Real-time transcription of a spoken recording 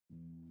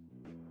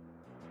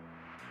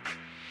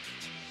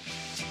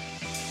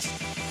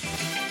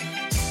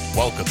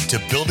Welcome to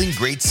Building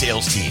Great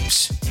Sales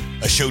Teams,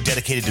 a show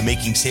dedicated to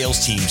making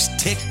sales teams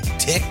tick,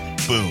 tick,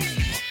 boom.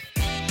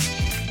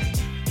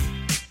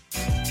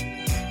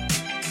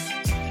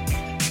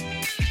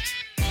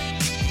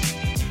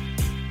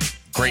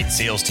 Great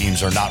sales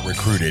teams are not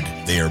recruited,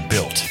 they are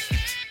built,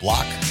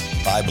 block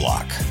by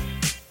block.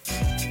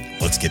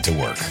 Let's get to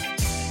work.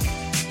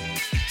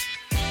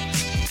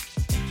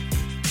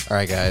 All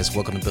right, guys,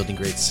 welcome to Building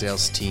Great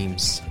Sales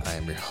Teams. I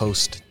am your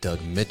host,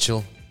 Doug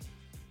Mitchell,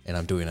 and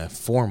I'm doing a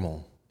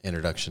formal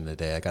introduction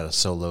today. I got a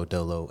solo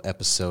dolo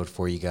episode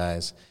for you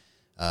guys.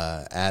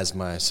 As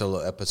my solo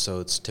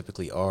episodes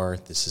typically are,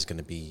 this is going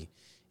to be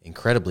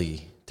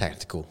incredibly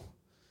tactical.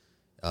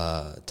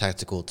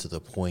 Tactical to the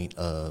point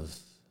of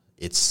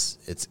it's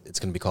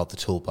going to be called the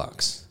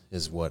toolbox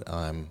is what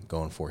I'm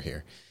going for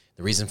here.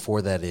 The reason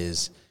for that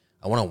is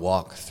I want to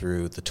walk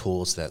through the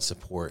tools that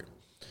support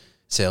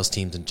sales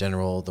teams in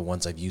general, the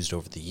ones I've used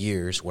over the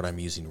years, what I'm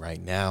using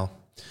right now.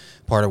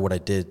 Part of what I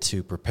did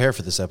to prepare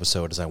for this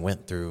episode is I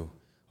went through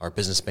our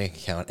business bank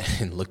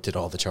account and looked at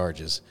all the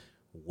charges.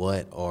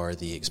 What are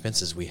the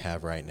expenses we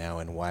have right now,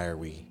 and why are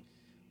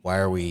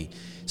we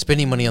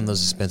spending money on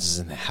those expenses,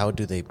 and how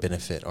do they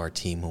benefit our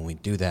team when we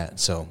do that?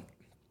 So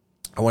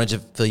I wanted to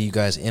fill you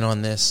guys in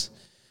on this.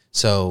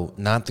 So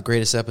not the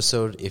greatest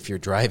episode if you're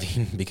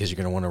driving because you're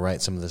going to want to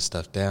write some of this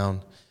stuff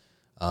down.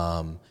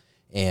 So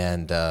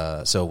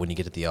when you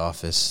get to the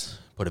office,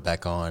 put it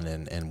back on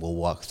and we'll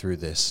walk through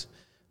this.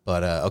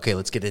 But, okay,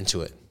 let's get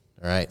into it.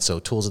 All right, so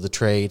tools of the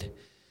trade.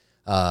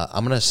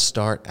 I'm going to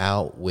start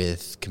out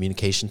with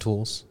communication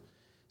tools.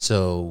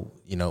 So,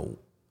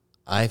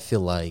 I feel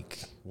like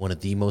one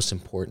of the most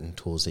important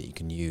tools that you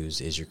can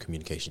use is your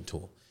communication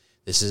tool.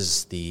 This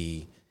is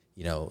the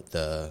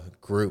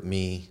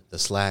GroupMe, the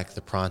Slack,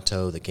 the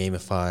Pronto, the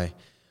Gamify,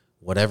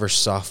 whatever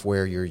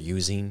software you're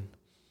using.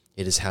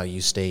 It is how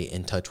you stay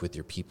in touch with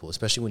your people,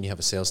 especially when you have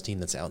a sales team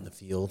that's out in the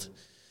field.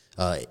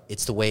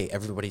 It's the way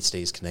everybody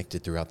stays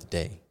connected throughout the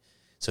day.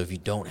 So if you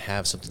don't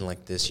have something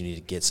like this, you need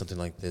to get something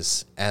like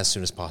this as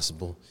soon as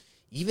possible.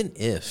 Even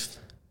if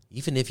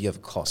you have a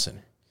call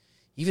center,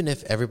 even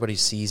if everybody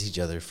sees each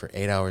other for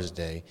 8 hours a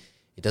day,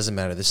 it doesn't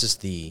matter. This is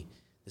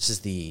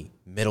the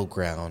middle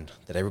ground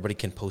that everybody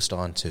can post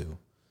onto,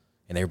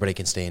 and everybody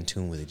can stay in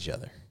tune with each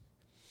other.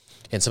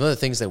 And some of the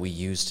things that we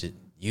use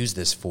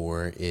this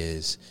for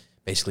is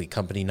basically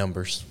company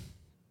numbers,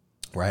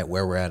 right?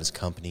 Where we're at as a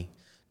company,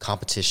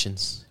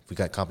 competitions. If we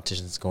got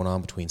competitions going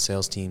on between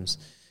sales teams,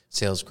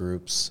 sales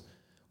groups,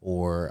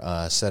 or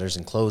setters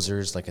and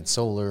closers, like in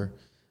solar.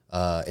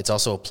 It's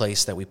also a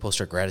place that we post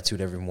our gratitude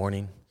every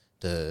morning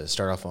to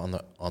start off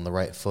on the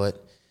right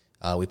foot.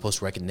 We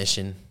post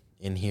recognition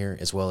in here,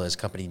 as well as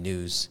company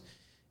news,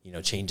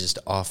 changes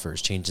to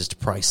offers, changes to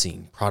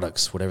pricing,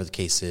 products, whatever the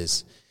case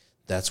is.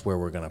 That's where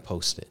we're going to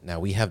post it. Now,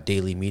 we have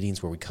daily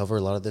meetings where we cover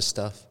a lot of this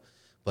stuff,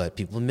 but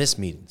people miss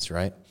meetings,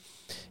 right?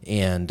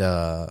 And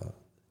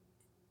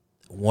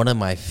one of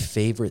my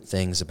favorite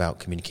things about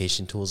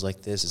communication tools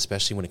like this,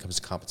 especially when it comes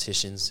to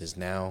competitions, is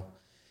now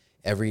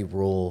every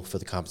rule for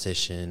the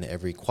competition,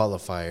 every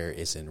qualifier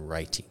is in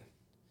writing.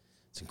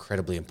 It's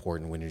incredibly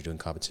important when you're doing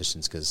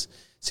competitions because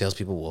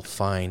salespeople will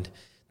find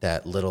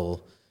that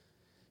little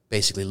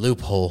basically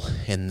loophole,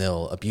 and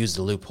they'll abuse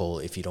the loophole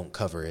if you don't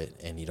cover it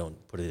and you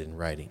don't put it in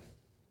writing.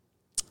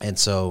 And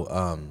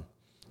so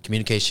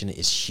communication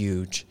is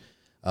huge.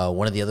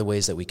 One of the other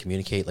ways that we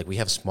communicate, like we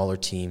have smaller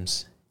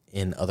teams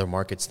in other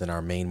markets than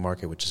our main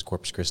market, which is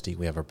Corpus Christi.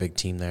 We have our big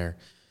team there.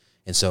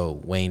 And so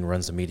Wayne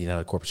runs the meeting out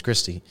of Corpus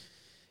Christi.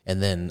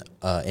 And then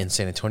in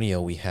San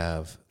Antonio, we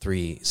have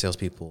 3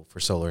 salespeople for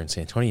solar in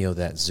San Antonio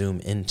that Zoom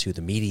into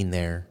the meeting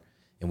there.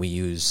 And we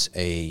use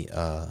a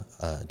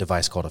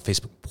device called a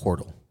Facebook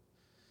portal.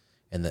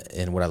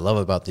 And what I love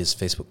about this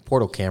Facebook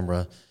portal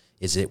camera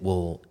is it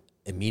will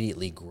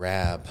immediately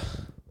grab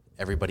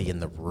everybody in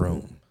the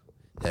room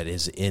that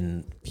is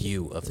in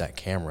view of that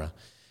camera.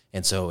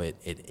 And so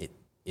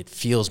it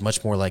feels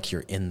much more like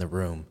you're in the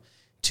room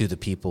to the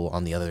people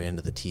on the other end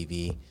of the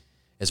TV,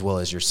 as well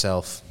as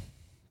yourself,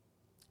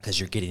 because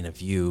you're getting a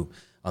view.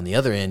 On the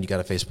other end, you got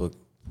a Facebook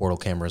portal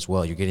camera as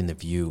well. You're getting the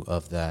view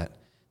of that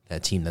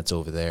team that's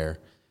over there,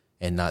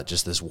 and not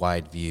just this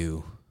wide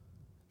view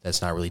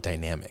that's not really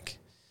dynamic.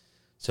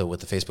 So with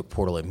the Facebook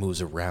portal, it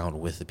moves around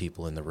with the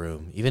people in the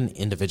room. Even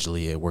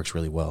individually, it works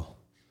really well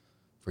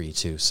for you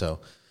too. So,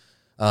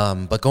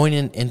 but going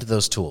into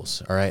those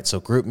tools, all right, so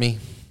GroupMe.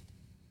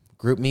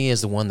 GroupMe is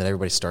the one that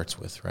everybody starts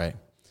with, right?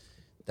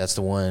 That's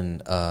the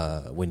one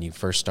when you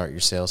first start your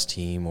sales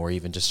team, or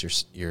even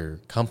just your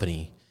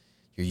company,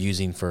 you're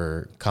using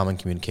for common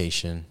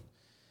communication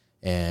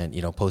and,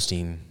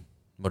 posting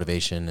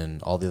motivation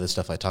and all the other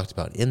stuff I talked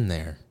about in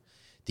there.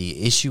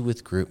 The issue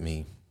with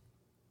GroupMe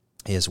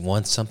is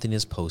once something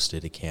is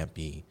posted, it can't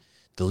be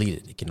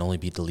deleted. It can only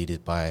be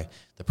deleted by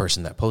the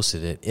person that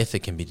posted it, if it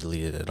can be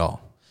deleted at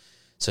all.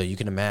 So you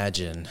can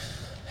imagine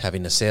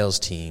having a sales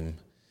team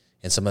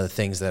and some of the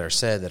things that are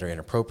said that are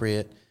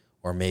inappropriate,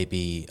 or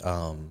maybe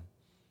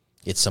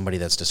it's somebody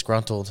that's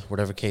disgruntled,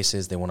 whatever the case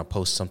is, they want to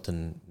post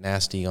something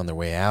nasty on their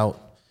way out,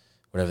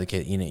 whatever the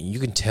case. You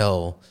can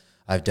tell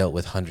I've dealt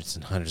with hundreds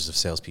and hundreds of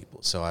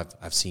salespeople, so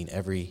I've seen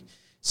every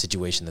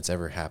situation that's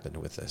ever happened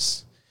with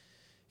this,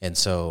 and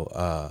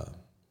so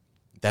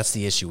that's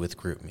the issue with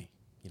GroupMe.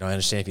 I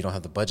understand if you don't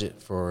have the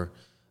budget for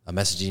a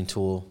messaging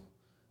tool,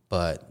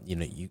 but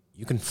you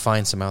can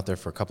find some out there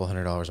for a couple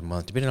 $100 a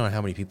month, depending on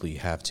how many people you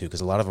have too,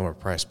 because a lot of them are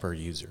priced per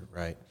user,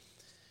 right?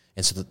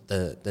 And so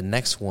the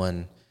next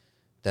one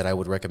that I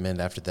would recommend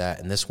after that,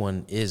 and this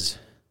one is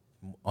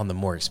on the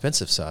more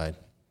expensive side.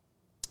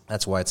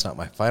 That's why it's not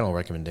my final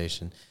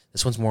recommendation.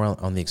 This one's more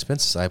on the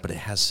expensive side, but it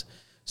has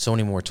so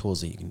many more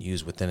tools that you can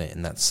use within it,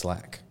 and that's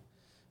Slack.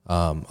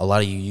 A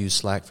lot of you use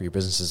Slack for your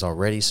businesses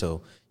already,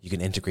 so you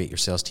can integrate your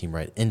sales team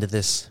right into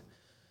this.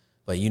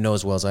 But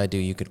as well as I do,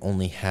 you can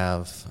only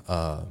have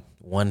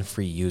one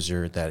free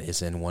user that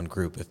is in one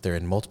group. If they're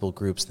in multiple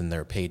groups, then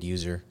they're a paid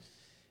user,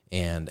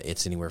 and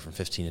it's anywhere from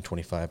 15 to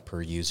 25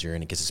 per user,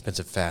 and it gets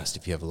expensive fast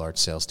if you have a large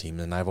sales team.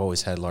 And I've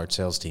always had large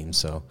sales teams,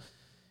 so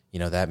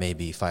that may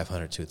be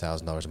 $500 to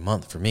 $1,000 a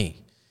month for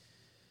me.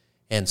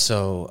 And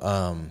so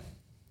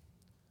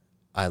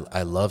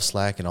I love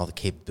Slack and all the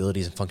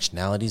capabilities and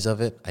functionalities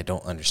of it. I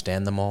don't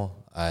understand them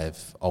all.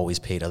 I've always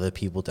paid other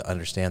people to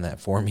understand that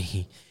for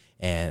me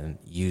and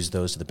use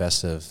those to the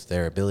best of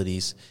their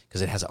abilities,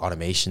 because it has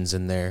automations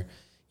in there.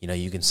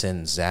 You can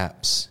send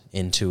zaps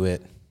into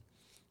it.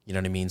 You know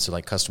what I mean? So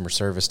like customer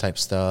service type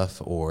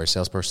stuff or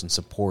salesperson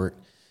support,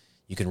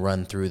 you can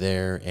run through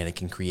there, and it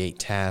can create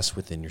tasks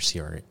within your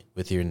CRM,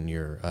 within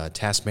your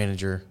task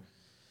manager.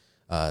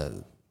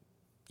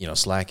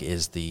 Slack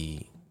is the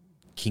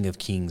king of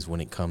kings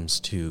when it comes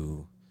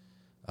to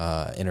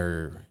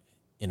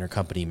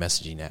intercompany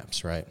messaging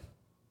apps, right?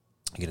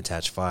 You can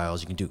attach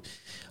files. You can do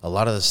a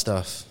lot of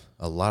stuff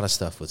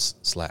with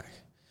Slack.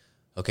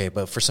 Okay,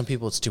 but for some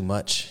people it's too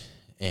much,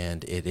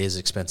 and it is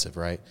expensive,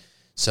 right?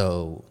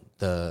 So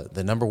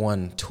the number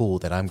one tool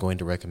that I'm going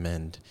to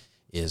recommend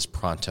is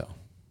Pronto.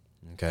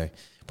 Okay,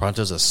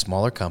 Pronto is a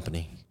smaller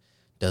company,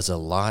 does a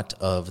lot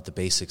of the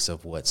basics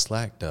of what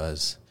Slack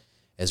does,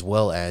 as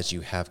well as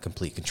you have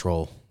complete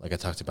control. Like I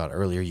talked about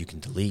earlier, you can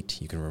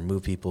delete, you can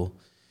remove people,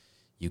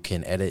 you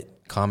can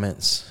edit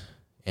comments.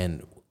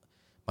 And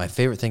my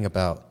favorite thing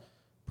about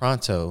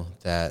Pronto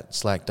that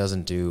Slack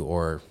doesn't do,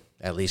 or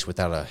at least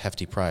without a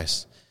hefty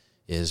price,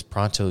 is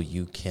Pronto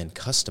you can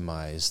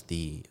customize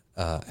the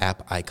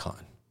app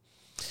icon.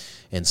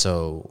 And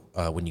so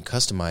when you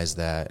customize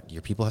that,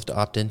 your people have to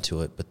opt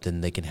into it, but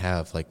then they can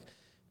have, like,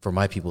 for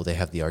my people, they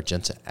have the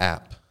Argenta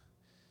app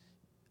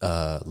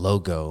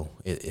logo.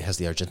 It has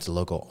the Argenta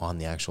logo on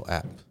the actual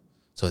app.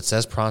 So it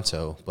says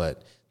Pronto,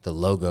 but the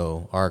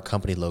logo, our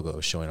company logo,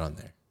 is showing on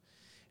there.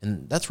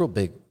 And that's real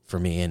big for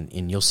me.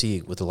 And you'll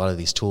see with a lot of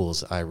these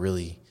tools, I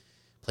really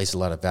place a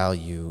lot of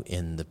value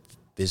in the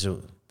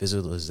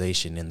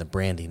visualization and the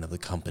branding of the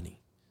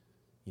company.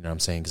 You know what I'm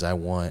saying? Because I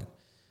want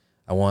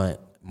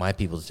my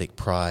people to take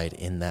pride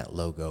in that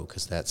logo,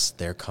 because that's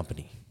their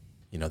company,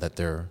 that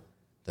they're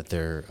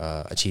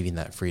achieving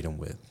that freedom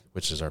with,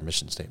 which is our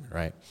mission statement,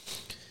 right?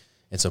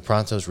 And so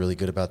Pronto is really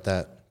good about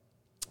that.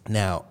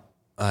 Now,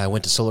 I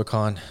went to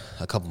SolarCon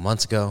a couple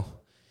months ago,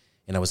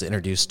 and I was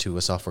introduced to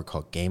a software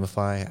called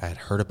Gamify. I had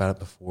heard about it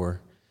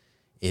before.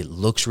 It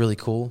looks really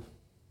cool.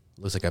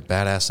 It looks like a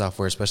badass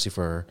software, especially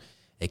for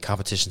a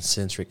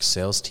competition-centric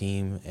sales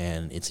team,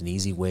 and it's an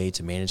easy way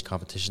to manage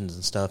competitions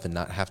and stuff and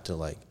not have to,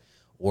 like,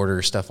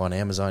 order stuff on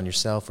Amazon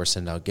yourself or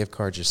send out gift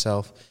cards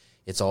yourself.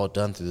 It's all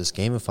done through this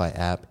Gamify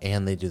app,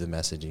 and they do the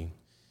messaging.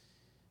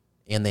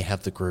 And they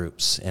have the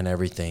groups and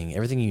everything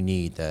you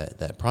need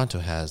that Pronto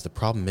has. The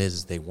problem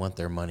is they want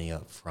their money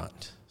up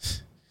front,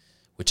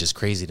 which is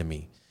crazy to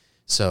me.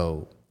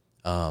 So,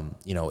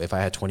 if I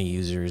had 20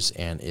 users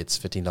and it's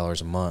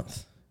 $15 a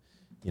month,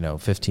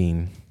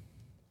 15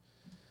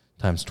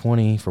 times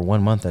 20 for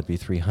 1 month, that'd be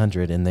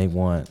 $300, and they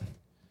want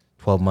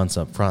 12 months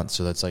up front,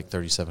 so that's like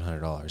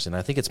 $3,700. And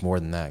I think it's more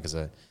than that, because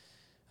I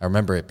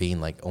remember it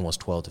being like almost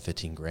 12 to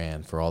 15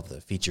 grand for all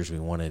the features we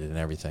wanted and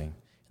everything.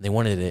 And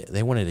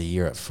they wanted a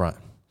year up front.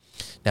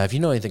 Now, if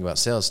you know anything about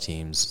sales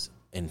teams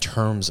in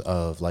terms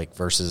of like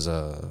versus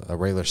a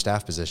regular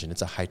staff position,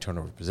 it's a high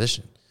turnover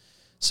position.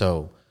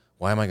 So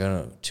why am I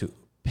going to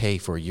pay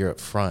for a year up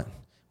front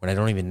when I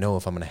don't even know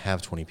if I'm going to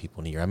have 20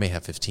 people in a year? I may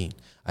have 15.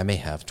 I may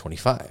have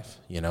 25.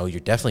 You're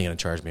definitely going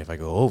to charge me if I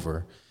go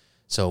over.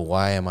 So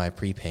why am I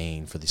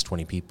prepaying for these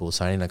 20 people,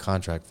 signing a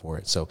contract for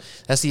it? So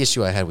that's the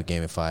issue I had with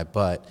Gamify,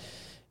 but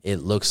it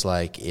looks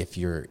like if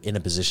you're in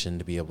a position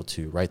to be able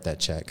to write that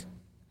check,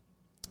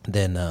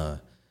 then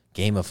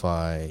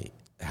Gamify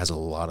has a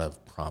lot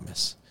of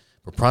promise.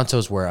 But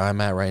Pronto's where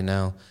I'm at right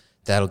now.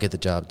 That'll get the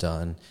job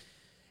done.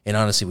 And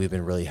honestly, we've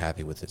been really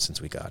happy with it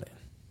since we got it.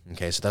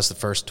 Okay, so that's the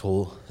first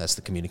tool. That's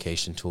the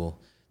communication tool.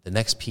 The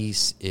next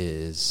piece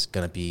is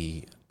going to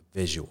be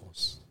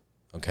visuals,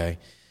 okay?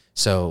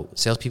 So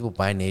salespeople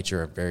by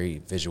nature are very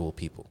visual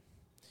people.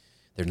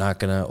 They're not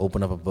going to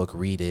open up a book,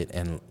 read it,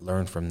 and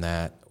learn from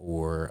that,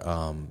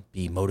 or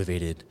be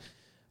motivated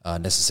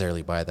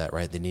necessarily by that,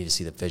 right? They need to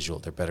see the visual.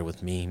 They're better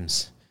with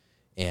memes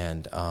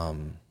and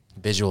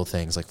visual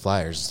things like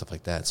flyers and stuff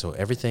like that. So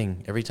every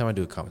time I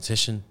do a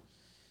competition,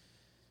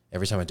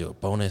 every time I do a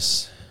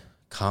bonus,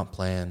 comp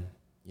plan,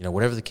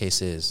 whatever the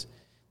case is,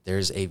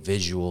 there's a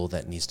visual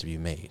that needs to be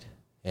made.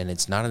 And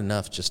it's not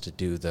enough just to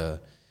do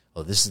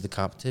this is the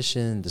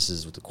competition, this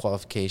is the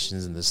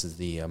qualifications, and this is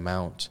the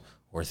amount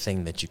or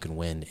thing that you can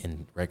win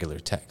in regular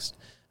text.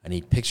 I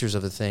need pictures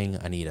of the thing.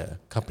 I need a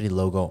company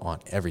logo on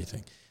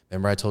everything.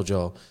 Remember I told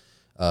y'all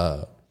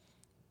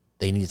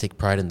they need to take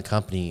pride in the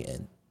company,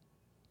 and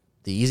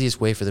the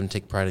easiest way for them to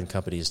take pride in the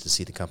company is to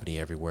see the company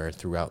everywhere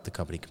throughout the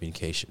company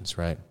communications,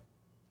 right?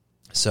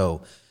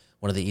 So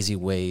one of the easy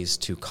ways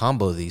to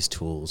combo these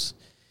tools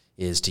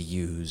is to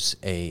use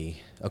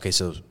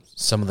so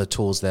some of the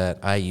tools that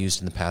I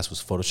used in the past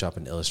was Photoshop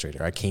and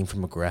Illustrator. I came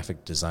from a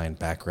graphic design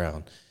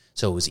background,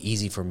 so it was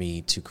easy for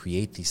me to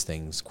create these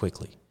things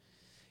quickly.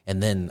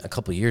 And then a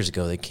couple of years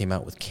ago, they came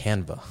out with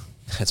Canva.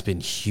 That's been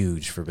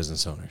huge for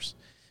business owners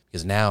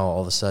because now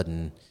all of a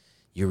sudden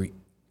you're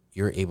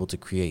able to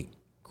create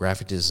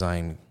graphic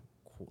design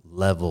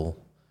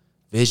level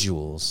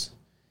visuals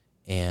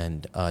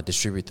and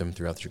distribute them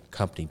throughout your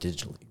company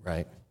digitally,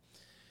 right?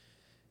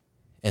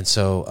 And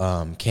so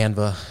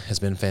Canva has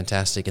been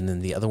fantastic. And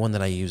then the other one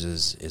that I use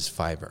is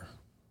Fiverr.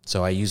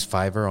 So I use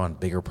Fiverr on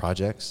bigger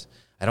projects.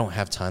 I don't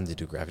have time to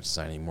do graphic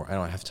design anymore. I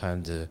don't have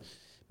time to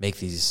make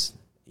these,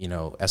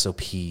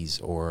 SOPs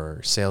or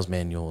sales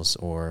manuals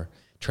or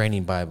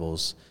training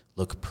Bibles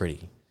look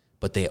pretty.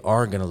 But they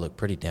are going to look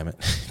pretty, damn it,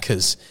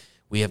 because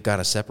we have got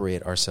to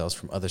separate ourselves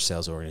from other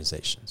sales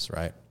organizations,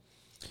 right?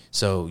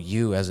 So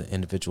you as an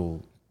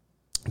individual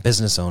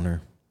business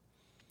owner,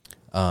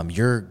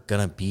 you're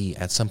going to be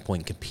at some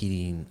point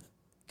competing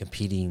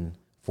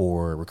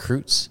for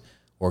recruits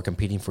or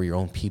competing for your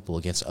own people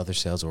against other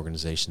sales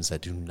organizations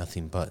that do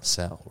nothing but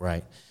sell,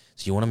 right?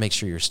 So you want to make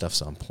sure your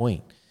stuff's on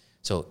point.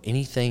 So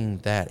anything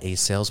that a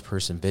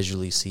salesperson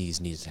visually sees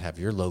needs to have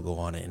your logo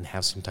on it and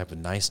have some type of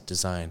nice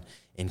design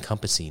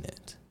encompassing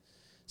it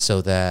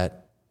so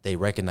that they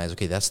recognize,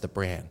 okay, that's the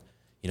brand.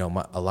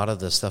 A lot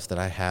of the stuff that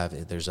I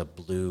have, there's a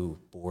blue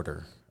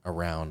border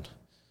around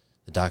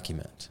the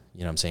document, you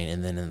know what I'm saying?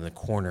 And then in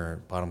the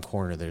bottom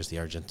corner, there's the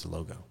Argenta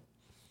logo.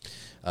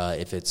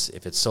 If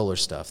it's solar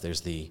stuff, there's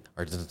the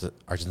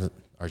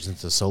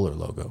Argenta solar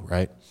logo,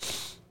 right?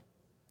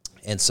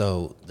 And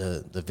so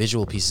the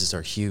visual pieces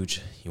are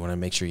huge. You want to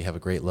make sure you have a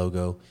great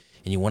logo,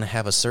 and you want to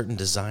have a certain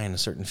design, a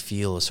certain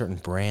feel, a certain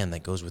brand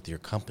that goes with your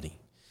company.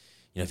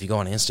 If you go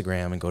on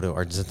Instagram and go to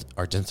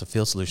Argenta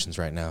Field Solutions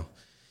right now,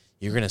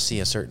 you're going to see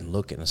a certain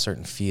look and a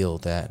certain feel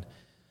that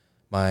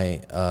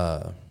my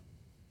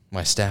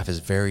staff is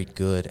very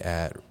good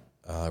at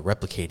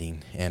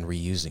replicating and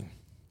reusing.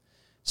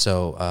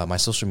 So my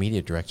social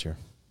media director,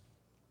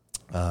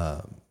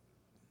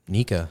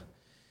 Nika,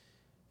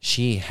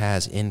 she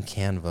has in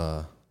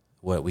Canva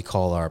what we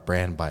call our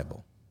brand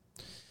Bible.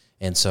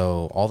 And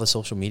so all the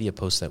social media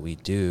posts that we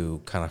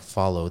do kind of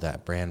follow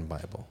that brand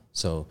Bible.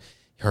 So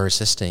her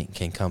assistant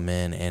can come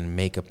in and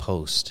make a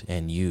post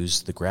and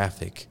use the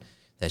graphic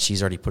that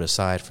she's already put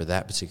aside for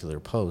that particular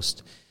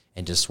post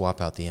and just swap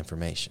out the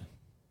information.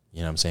 You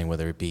know what I'm saying?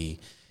 Whether it be,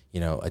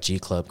 a G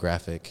Club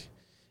graphic,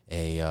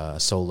 a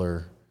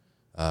solar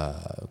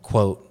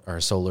quote or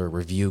a solar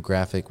review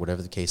graphic,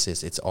 whatever the case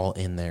is, it's all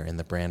in there in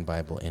the brand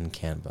Bible in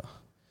Canva.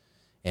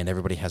 And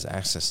everybody has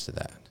access to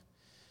that.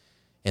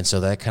 And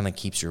so that kind of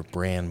keeps your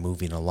brand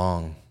moving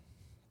along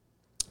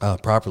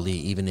properly,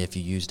 even if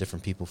you use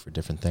different people for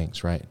different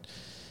things, right?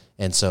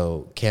 And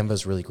so Canva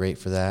is really great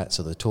for that.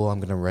 So the tool I'm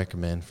going to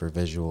recommend for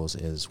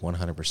visuals is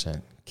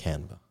 100%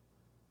 Canva,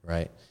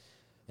 right?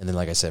 And then,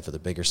 like I said, for the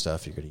bigger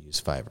stuff, you're going to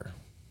use Fiverr,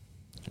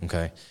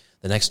 okay?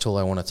 The next tool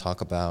I want to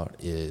talk about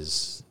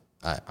is,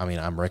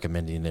 I'm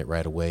recommending it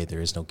right away.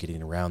 There is no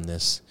getting around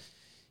this.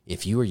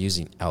 If you are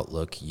using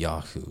Outlook,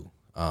 Yahoo,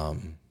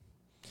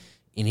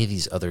 any of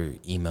these other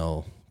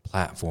email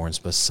platforms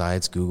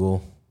besides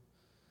Google,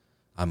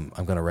 I'm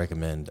going to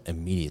recommend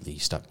immediately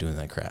stop doing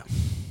that crap.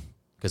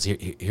 Because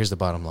here's the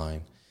bottom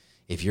line.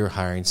 If you're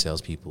hiring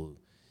salespeople,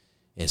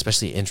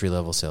 especially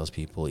entry-level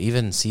salespeople,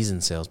 even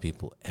seasoned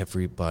salespeople,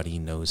 everybody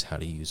knows how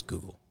to use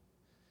Google.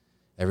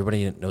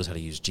 Everybody knows how to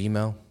use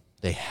Gmail.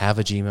 They have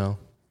a Gmail.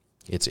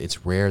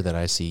 It's rare that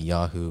I see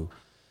Yahoo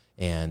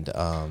and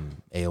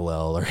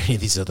AOL or any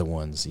of these other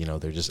ones.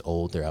 They're just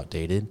old, they're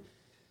outdated.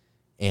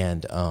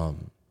 And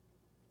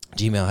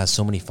Gmail has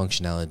so many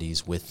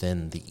functionalities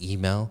within the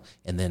email,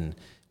 and then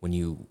when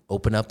you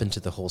open up into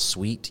the whole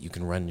suite, you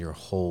can run your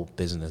whole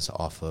business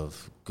off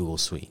of Google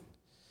Suite.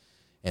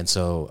 And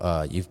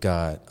so you've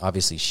got,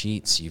 obviously,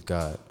 Sheets. You've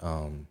got,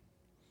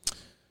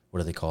 what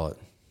do they call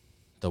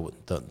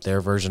it?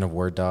 Their version of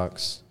Word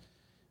docs.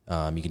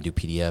 You can do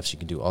PDFs. You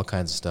can do all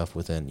kinds of stuff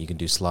within. You can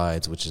do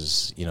slides, which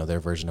is,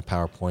 their version of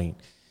PowerPoint.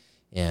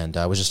 And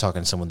I was just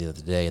talking to someone the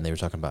other day, and they were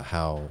talking about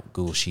how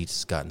Google Sheets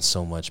has gotten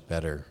so much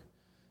better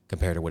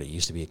compared to what it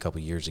used to be a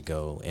couple years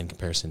ago in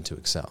comparison to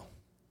Excel.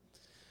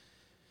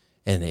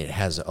 And it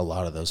has a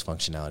lot of those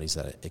functionalities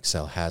that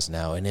Excel has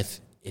now. And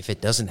if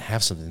it doesn't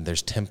have something,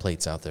 there's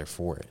templates out there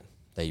for it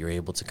that you're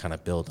able to kind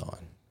of build on.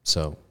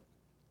 So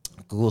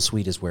Google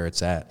Suite is where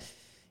it's at.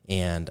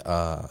 And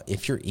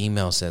if your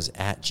email says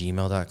at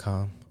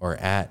gmail.com or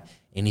at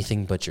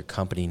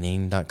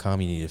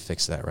anythingbutyourcompanyname.com, you need to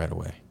fix that right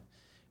away.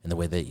 And the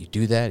way that you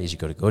do that is you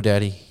go to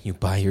GoDaddy, you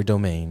buy your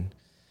domain.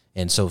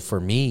 And so for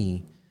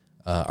me,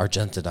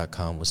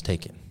 Argenta.com was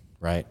taken,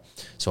 right?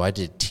 So I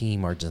did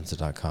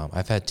teamargenta.com.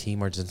 I've had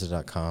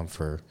teamargenta.com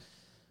for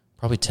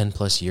probably 10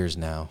 plus years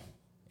now.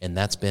 And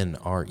that's been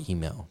our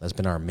email. That's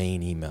been our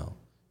main email.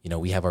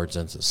 We have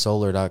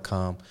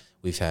ArgentaSolar.com.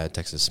 We've had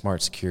Texas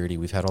Smart Security.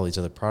 We've had all these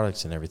other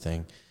products and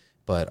everything.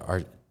 But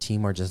our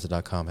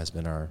teamargenta.com has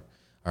been our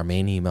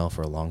main email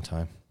for a long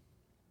time.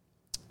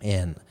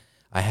 And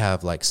I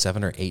have like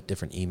 7 or 8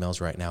 different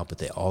emails right now, but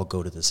they all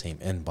go to the same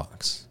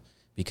inbox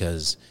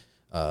because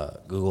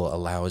Google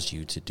allows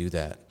you to do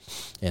that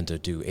and to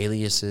do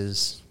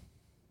aliases,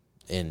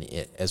 and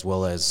as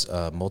well as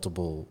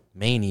multiple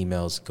main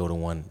emails go to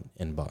one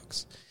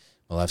inbox.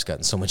 My life's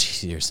gotten so much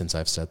easier since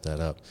I've set that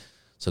up.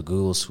 So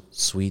Google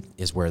Suite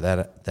is where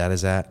that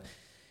is at.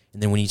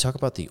 And then when you talk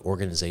about the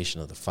organization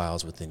of the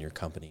files within your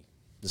company,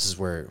 this is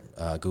where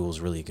Google's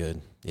really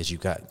good, is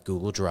you've got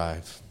Google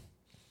Drive,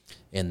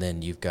 and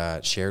then you've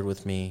got Shared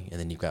With Me, and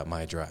then you've got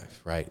My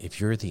Drive, right? If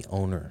you're the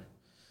owner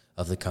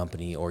of the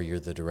company or you're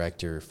the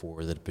director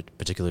for the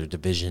particular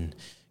division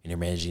and you're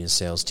managing a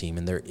sales team,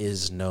 and there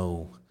is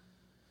no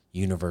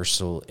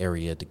universal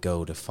area to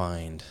go to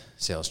find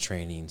sales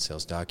training,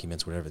 sales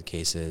documents, whatever the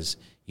case is,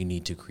 you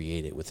need to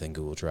create it within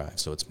Google Drive.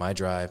 So it's My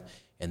Drive,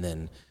 and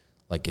then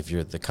like if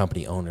you're the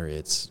company owner,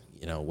 it's,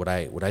 what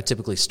I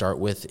typically start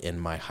with in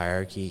my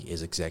hierarchy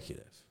is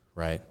executive,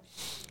 right?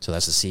 So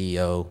that's the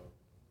CEO.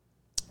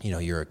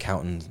 Your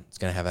accountant is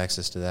going to have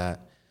access to that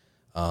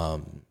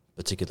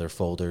particular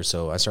folder.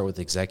 So I start with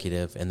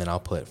executive, and then I'll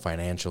put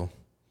financial,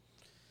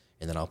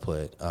 and then I'll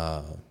put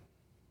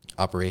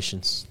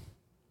operations,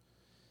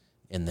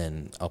 and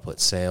then I'll put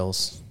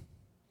sales,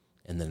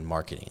 and then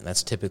marketing. And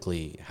that's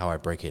typically how I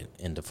break it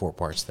into 4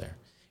 parts there.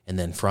 And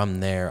then from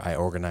there, I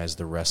organize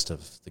the rest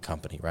of the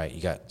company, right?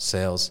 You got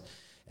sales,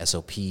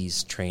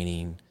 SOPs,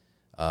 training,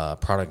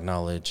 product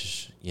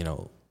knowledge,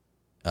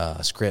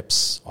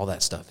 scripts, all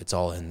that stuff. It's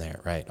all in there,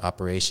 right?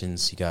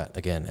 Operations, you got,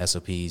 again,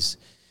 SOPs.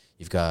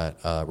 You've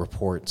got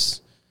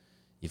reports.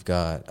 You've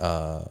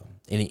got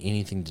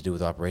anything to do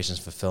with operations,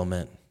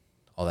 fulfillment,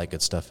 all that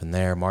good stuff in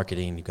there.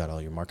 Marketing, you've got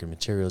all your marketing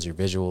materials, your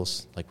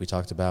visuals, like we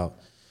talked about,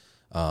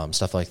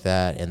 stuff like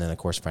that. And then, of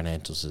course,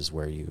 financials is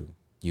where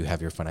you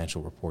have your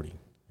financial reporting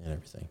and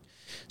everything.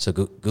 So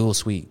Google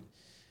Suite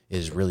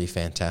is really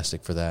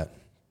fantastic for that.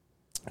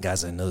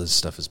 Guys, I know this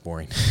stuff is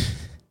boring,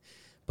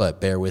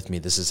 but bear with me.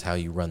 This is how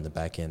you run the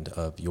back end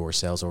of your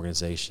sales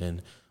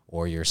organization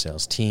or your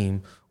sales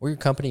team or your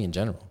company in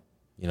general.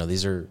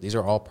 These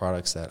are all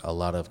products that a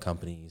lot of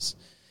companies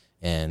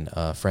and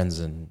friends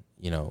and,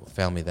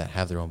 family that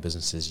have their own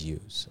businesses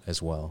use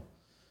as well.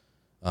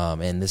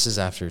 And this is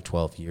after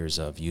 12 years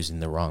of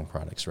using the wrong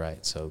products,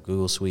 right? So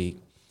Google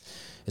Suite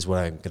is what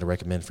I'm going to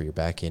recommend for your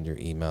back end, your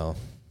email,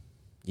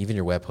 even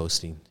your web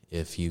hosting,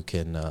 if you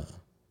can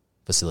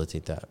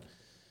facilitate that.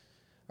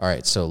 All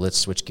right, so let's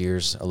switch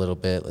gears a little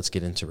bit. Let's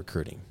get into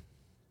recruiting.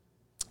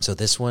 So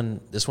this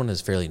one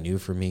is fairly new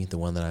for me, the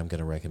one that I'm going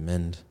to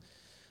recommend.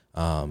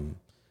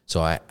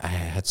 So I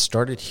had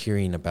started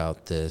hearing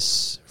about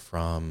this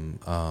from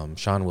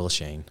Sean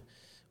Wilshane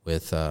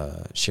with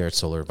Shared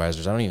Solar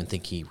Advisors. I don't even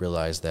think he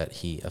realized that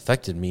he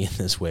affected me in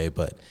this way,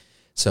 but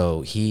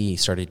so he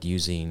started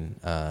using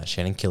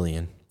Shannon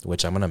Killian,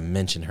 which I'm going to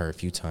mention her a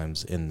few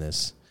times in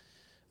this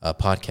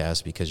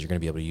podcast because you're going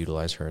to be able to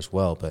utilize her as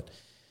well. But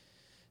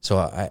so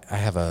I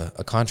have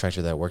a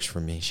contractor that works for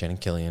me, Shannon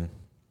Killian,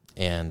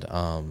 and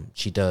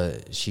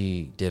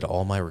she did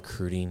all my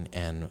recruiting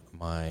and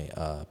my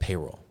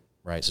payroll,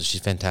 right? So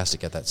she's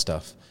fantastic at that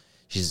stuff.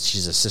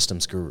 She's a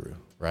systems guru,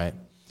 right?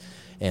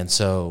 And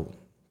so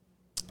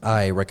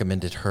I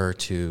recommended her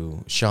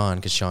to Sean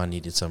because Sean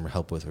needed some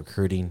help with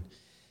recruiting.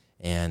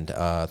 And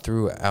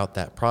throughout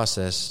that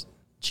process,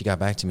 she got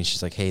back to me.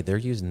 She's like, hey, they're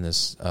using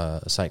this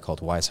site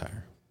called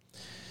WiseHire.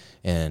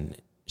 And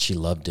she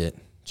loved it.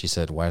 She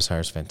said, WiseHire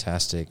is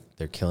fantastic.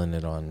 They're killing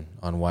it on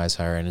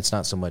WiseHire. And it's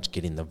not so much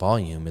getting the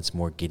volume. It's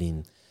more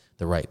getting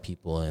the right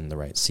people in the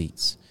right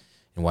seats.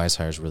 And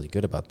WiseHire is really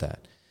good about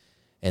that.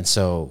 And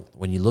so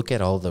when you look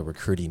at all the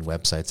recruiting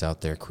websites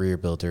out there, Career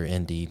Builder,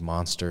 Indeed,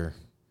 Monster,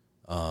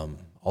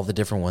 all the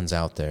different ones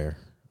out there,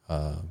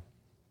 and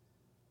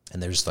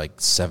there's like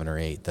 7 or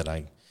 8 that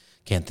I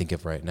can't think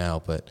of right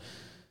now, but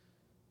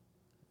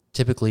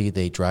typically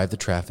they drive the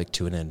traffic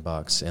to an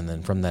inbox, and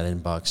then from that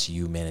inbox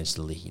you manage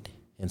the lead.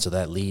 And so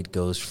that lead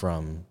goes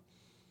from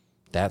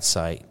that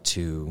site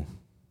to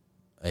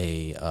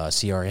a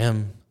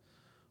CRM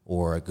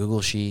or a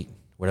Google Sheet,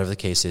 whatever the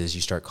case is.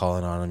 You start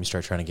calling on them, you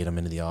start trying to get them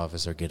into the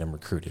office or get them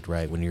recruited,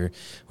 right? When you're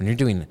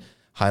doing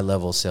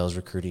high-level sales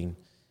recruiting,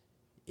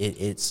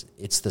 it's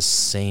the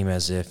same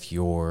as if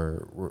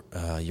you're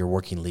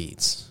working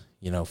leads,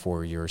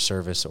 for your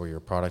service or your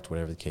product,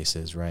 whatever the case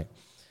is, right?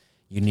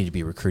 You need to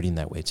be recruiting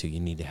that way too. You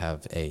need to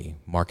have a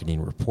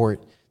marketing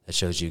report that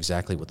shows you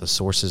exactly what the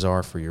sources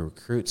are for your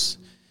recruits,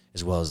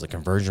 as well as the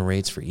conversion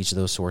rates for each of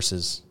those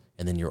sources,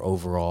 and then your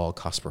overall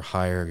cost per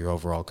hire, your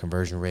overall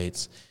conversion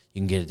rates. You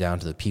can get it down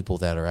to the people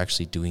that are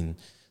actually doing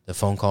the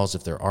phone calls,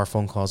 if there are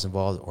phone calls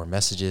involved, or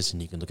messages,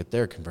 and you can look at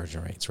their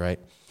conversion rates, right?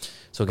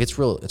 So it gets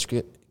real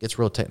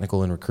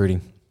technical in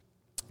recruiting,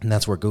 and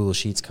that's where Google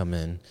Sheets come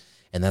in,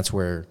 and that's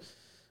where,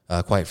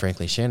 quite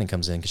frankly, Shannon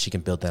comes in, because she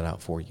can build that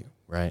out for you,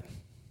 right?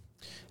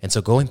 And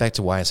so going back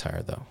to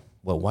WiseHire, though,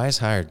 what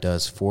WiseHire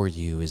does for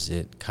you is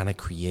it kind of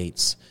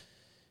creates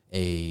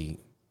a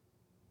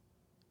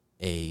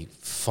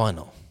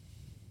funnel.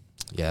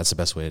 Yeah, that's the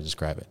best way to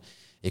describe it.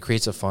 It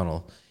creates a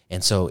funnel.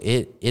 And so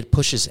it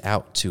pushes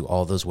out to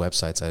all those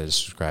websites I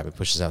just described. It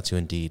pushes out to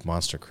Indeed,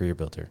 Monster, Career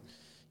Builder,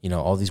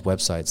 all these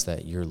websites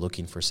that you're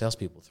looking for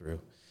salespeople through.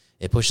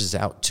 It pushes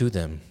out to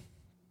them,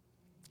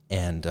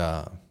 and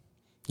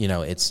it's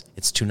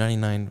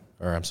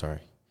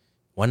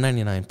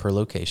 $199 per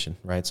location,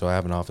 right? So I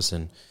have an office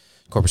in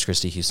Corpus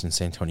Christi, Houston,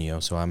 San Antonio.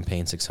 So I'm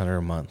paying $600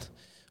 a month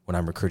when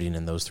I'm recruiting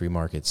in those 3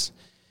 markets.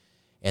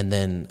 And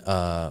then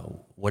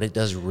what it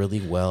does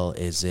really well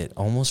is it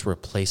almost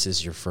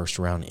replaces your first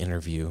round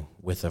interview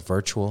with a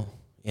virtual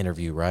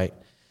interview, right?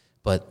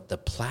 But the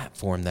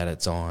platform that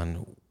it's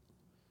on,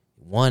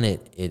 one,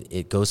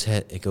 it goes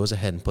ahead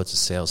and puts a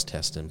sales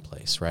test in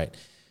place, right?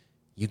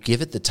 You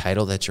give it the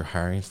title that you're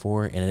hiring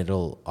for, and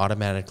it'll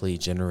automatically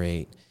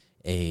generate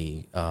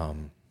a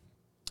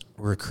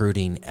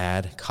recruiting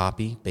ad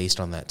copy based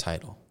on that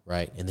title,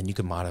 right? And then you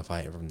can modify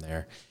it from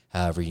there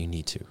however you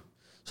need to.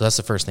 So that's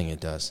the first thing it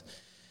does.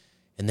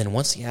 And then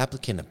once the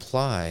applicant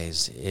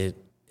applies, it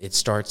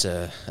starts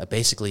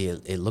basically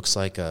it looks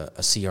like a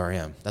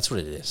CRM. That's what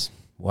it is.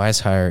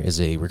 WiseHire is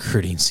a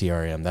recruiting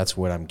CRM. That's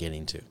what I'm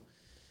getting to.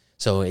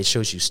 So it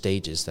shows you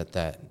stages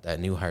that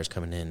new hire is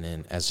coming in,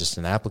 and as just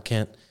an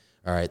applicant,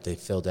 all right, they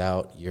filled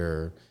out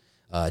your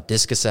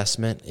DISC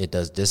assessment. It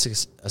does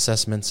DISC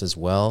assessments as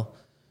well.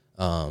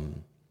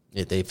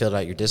 They filled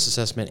out your DISC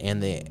assessment,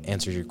 and they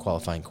answered your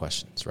qualifying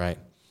questions, right?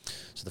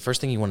 So the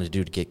first thing you want to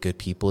do to get good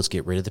people is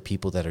get rid of the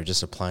people that are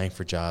just applying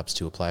for jobs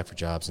to apply for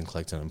jobs and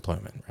collect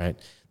unemployment, right?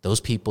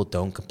 Those people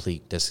don't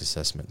complete DISC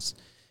assessments.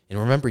 And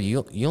remember,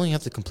 you only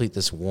have to complete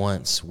this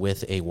once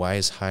with a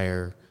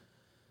WiseHire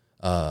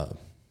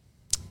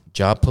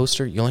job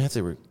poster. You only have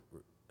to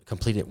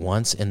complete it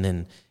once, and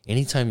then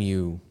anytime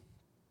you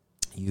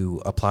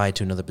apply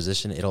to another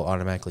position, it'll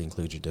automatically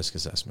include your DISC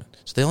assessment.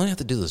 So they only have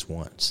to do this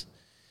once,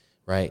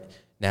 right?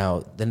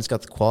 Now, then it's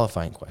got the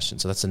qualifying question.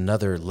 So that's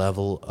another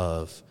level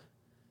of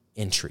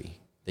entry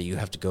that you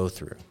have to go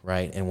through,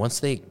 right? And once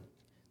they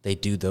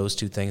do those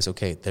 2 things,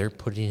 okay, they're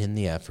putting in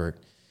the effort,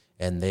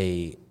 and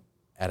they,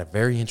 at a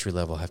very entry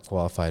level, have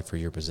qualified for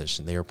your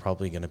position. They are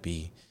probably going to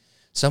be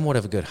somewhat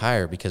of a good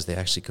hire because they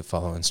actually could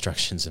follow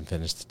instructions and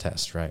finish the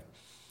test, right?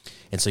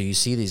 And so you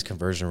see these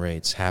conversion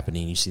rates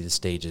happening. You see the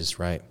stages,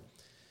 right?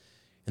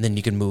 And then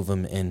you can move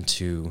them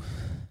into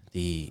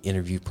the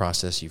interview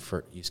process.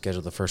 You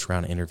schedule the first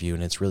round interview,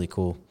 and it's really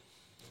cool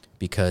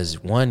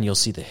because, one, you'll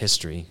see the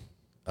history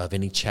of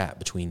any chat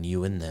between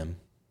you and them,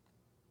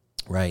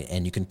 right?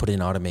 And you can put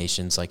in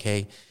automations like,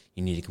 hey,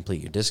 you need to complete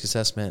your DISC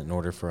assessment in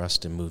order for us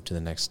to move to the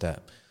next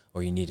step,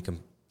 or you need to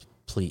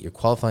complete your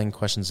qualifying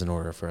questions in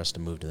order for us to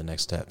move to the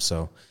next step.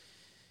 So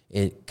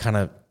it kind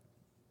of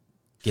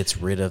gets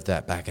rid of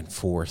that back and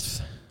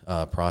forth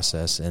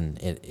process, and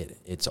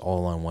it's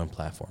all on one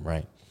platform,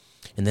 right?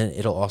 And then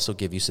it'll also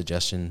give you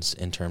suggestions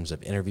in terms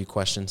of interview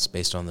questions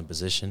based on the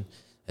position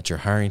that you're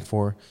hiring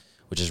for,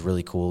 which is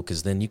really cool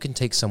because then you can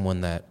take someone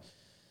that,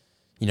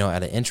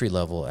 at an entry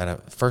level, at a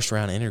first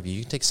round interview,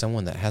 you can take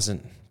someone that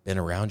hasn't been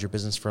around your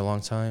business for a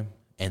long time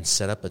and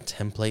set up a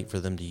template for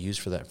them to use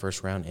for that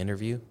first round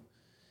interview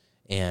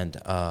and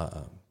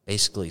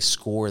basically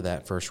score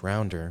that first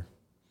rounder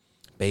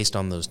based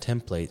on those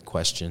template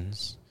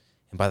questions.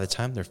 And by the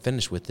time they're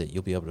finished with it,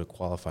 you'll be able to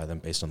qualify them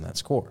based on that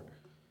score.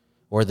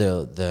 Or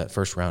the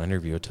first round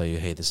interview will tell you,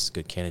 hey, this is a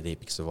good candidate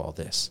because of all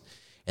this.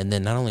 And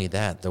then not only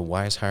that, the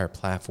WiseHire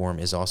platform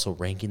is also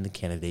ranking the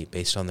candidate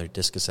based on their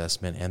DISC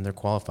assessment and their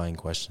qualifying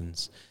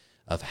questions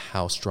of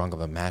how strong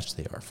of a match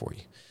they are for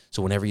you.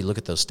 So whenever you look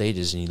at those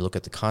stages and you look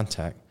at the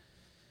contact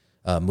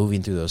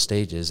moving through those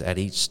stages, at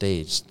each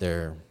stage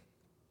their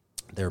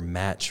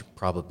match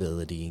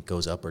probability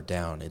goes up or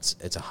down. It's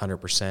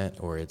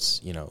 100% or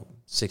it's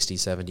 60,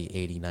 70,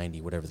 80,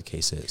 90, whatever the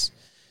case is.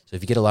 So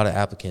if you get a lot of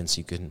applicants,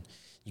 you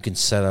can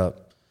set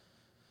up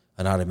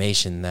an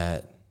automation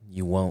that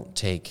you won't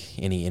take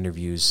any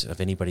interviews of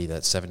anybody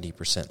that's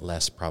 70%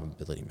 less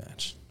probability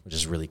match, which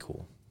is really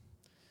cool.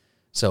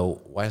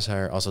 So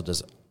WiseHire also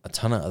does a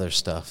ton of other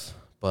stuff,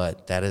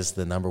 but that is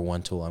the number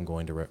one tool I'm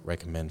going to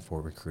recommend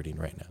for recruiting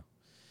right now.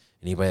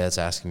 Anybody that's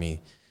asking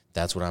me,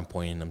 that's what I'm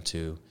pointing them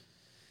to.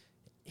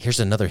 Here's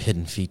another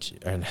hidden feature,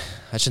 and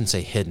I shouldn't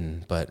say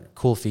hidden, but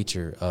cool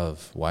feature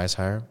of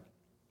WiseHire.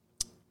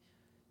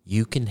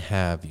 You can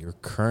have your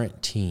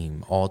current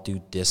team all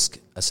do DISC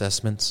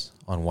assessments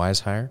on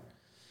WiseHire.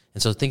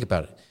 And so think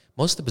about it.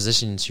 Most of the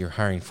positions you're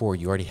hiring for,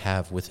 you already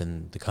have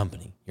within the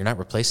company. You're not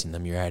replacing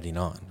them, you're adding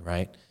on,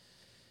 right?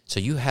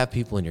 So you have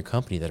people in your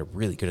company that are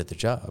really good at their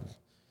job.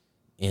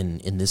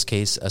 in this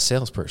case, a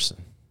salesperson.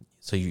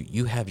 So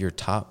you have your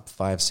top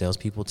 5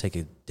 salespeople take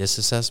a DISC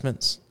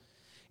assessments,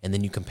 and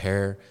then you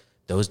compare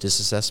those DISC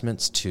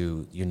assessments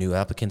to your new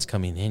applicants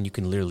coming in. You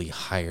can literally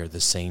hire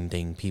the same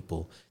dang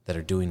people that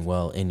are doing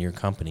well in your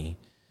company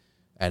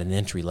at an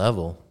entry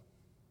level.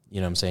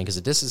 You know what I'm saying? Because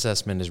a DISC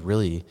assessment is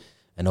really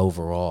an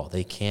overall.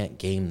 They can't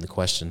game the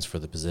questions for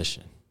the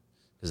position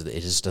because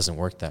it just doesn't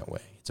work that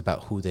way. It's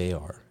about who they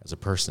are as a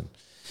person.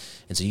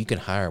 And so you can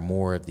hire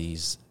more of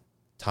these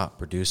top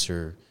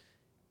producer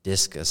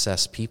DISC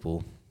assessed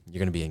people. You're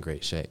going to be in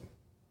great shape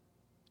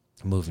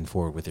moving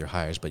forward with your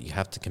hires, but you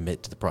have to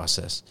commit to the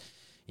process,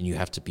 and you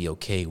have to be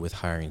okay with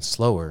hiring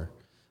slower,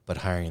 but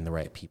hiring the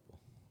right people,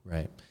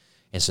 right?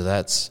 And so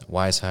that's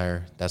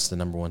WiseHire. That's the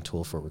number one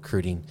tool for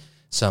recruiting.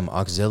 Some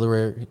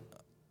auxiliary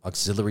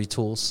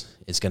tools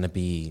is going to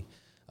be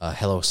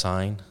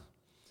HelloSign.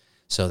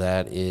 So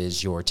that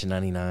is your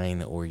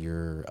 1099 or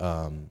your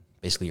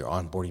basically your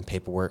onboarding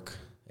paperwork,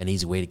 an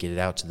easy way to get it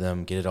out to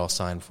them, get it all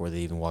signed before they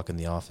even walk in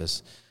the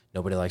office.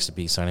 Nobody likes to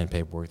be signing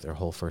paperwork their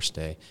whole first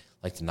day.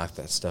 Like to knock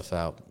that stuff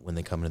out when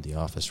they come into the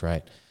office,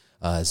 right?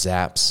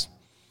 Zaps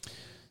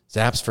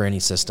for any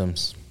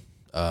systems.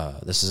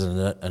 This is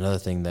another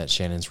thing that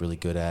Shannon's really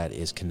good at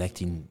is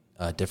connecting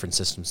different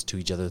systems to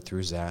each other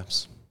through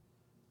Zaps.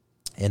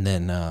 And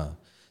then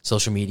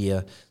social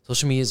media.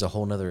 Social media is a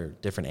whole other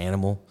different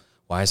animal.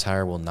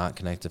 WiseHire will not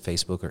connect to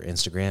Facebook or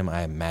Instagram.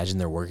 I imagine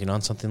they're working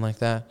on something like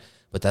that,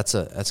 but that's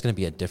going to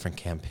be a different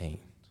campaign,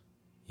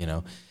 you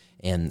know.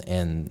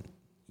 And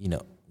you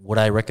know, what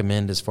I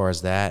recommend as far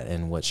as that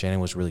and what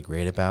Shannon was really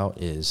great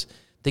about is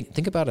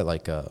think about it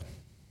like how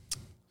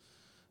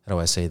do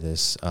I say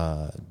this?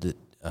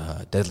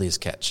 Deadliest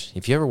Catch.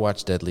 If you ever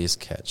watch Deadliest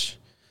Catch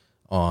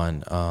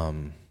on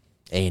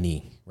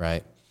A&E,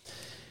 right?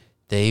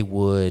 They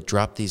would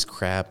drop these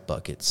crab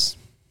buckets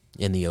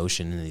in the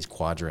ocean in these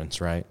quadrants,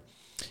 right?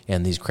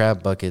 And these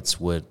crab buckets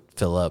would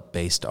fill up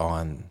based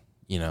on,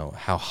 you know,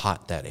 how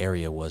hot that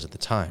area was at the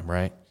time,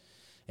 right?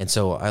 And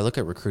so I look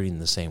at recruiting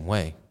the same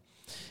way.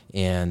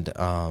 And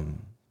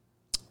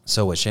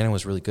so what Shannon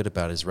was really good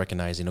about is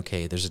recognizing,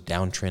 okay, there's a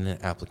downtrend in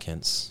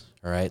applicants,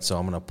 all right? So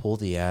I'm going to pull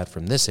the ad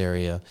from this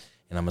area,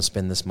 and I'm going to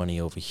spend this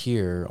money over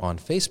here on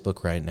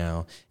Facebook right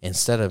now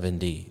instead of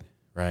Indeed,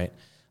 right?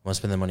 I'm going to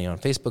spend the money on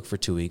Facebook for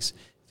 2 weeks.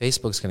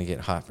 Facebook's going to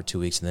get hot for 2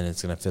 weeks, and then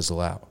it's going to fizzle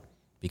out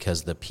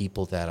because the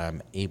people that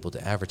I'm able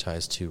to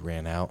advertise to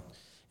ran out.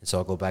 And so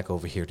I'll go back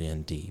over here to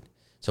Indeed.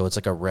 So it's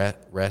like a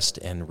rest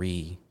and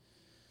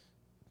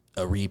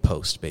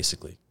repost,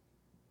 basically.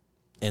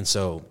 And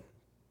so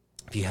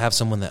if you have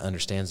someone that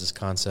understands this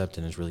concept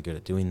and is really good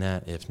at doing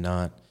that, if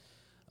not,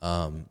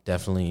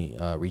 definitely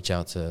reach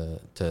out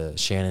to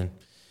Shannon.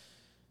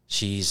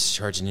 She's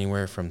charging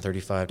anywhere from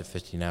 $35 to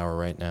 $50 an hour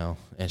right now,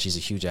 and she's a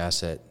huge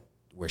asset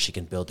where she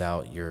can build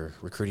out your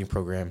recruiting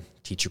program,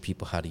 teach your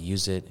people how to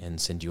use it, and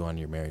send you on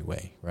your merry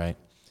way, right?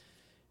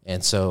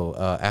 And so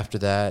after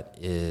that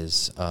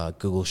is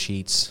Google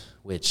Sheets,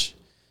 which,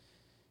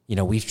 you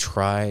know, we've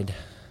tried.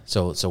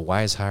 So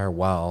WiseHire,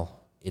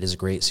 while it is a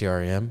great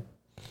CRM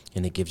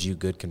and it gives you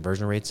good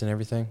conversion rates and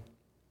everything,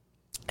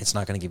 it's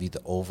not going to give you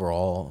the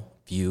overall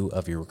view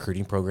of your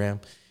recruiting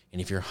program.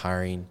 And if you're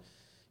hiring,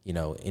 you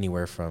know,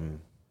 anywhere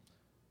from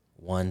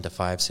 1 to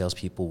 5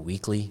 salespeople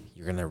weekly,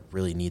 you're going to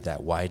really need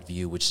that wide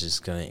view, which is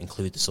going to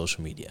include the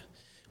social media,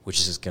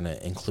 which is going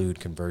to include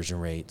conversion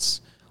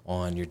rates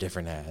on your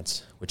different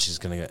ads, which is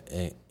going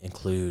to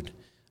include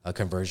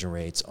conversion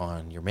rates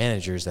on your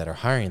managers that are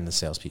hiring the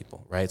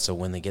salespeople, right? So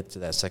when they get to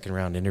that second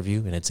round interview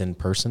and it's in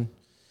person,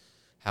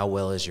 how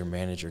well is your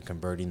manager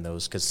converting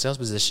those? Because sales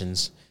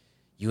positions,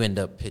 you end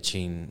up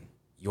pitching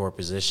your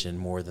position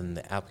more than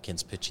the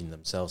applicants pitching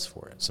themselves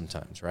for it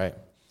sometimes, right?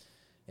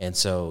 And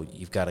so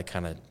you've got to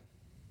kind of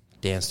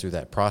dance through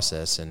that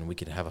process, and we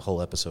could have a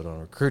whole episode on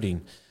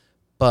recruiting,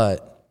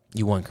 but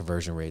you want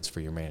conversion rates for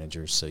your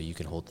managers so you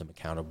can hold them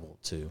accountable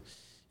to,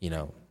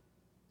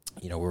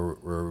 we're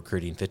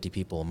recruiting 50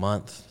 people a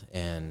month,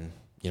 and,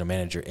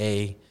 manager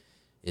A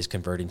is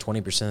converting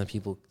 20% of the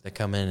people that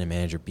come in, and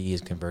manager B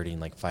is converting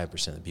like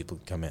 5% of the people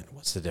that come in.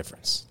 What's the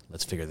difference?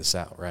 Let's figure this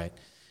out, right?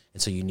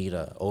 And so you need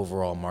an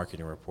overall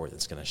marketing report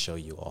that's going to show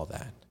you all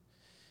that.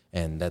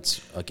 And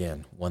that's,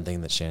 again, one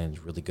thing that Shannon's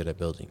really good at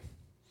building.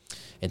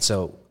 And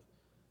so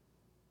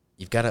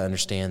you've got to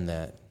understand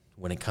that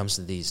when it comes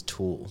to these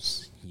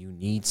tools, you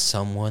need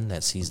someone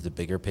that sees the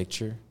bigger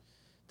picture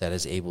that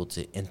is able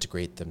to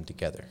integrate them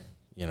together,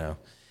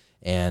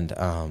 And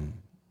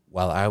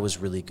while I was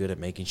really good at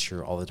making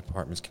sure all the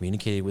departments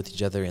communicated with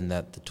each other and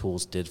that the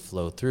tools did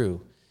flow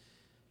through,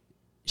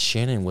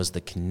 Shannon was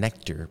the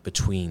connector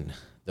between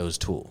those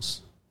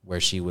tools, where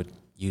she would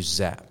use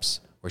Zaps,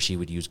 or she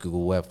would use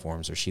Google Web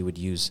Forms, or she would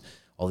use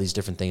all these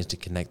different things to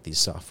connect these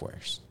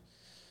softwares.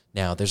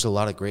 Now, there's a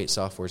lot of great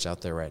softwares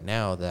out there right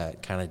now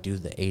that kind of do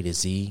the A to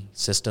Z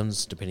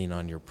systems, depending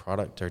on your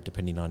product or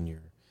depending on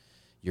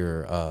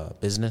your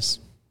business.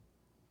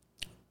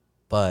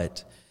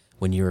 But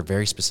when you're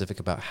very specific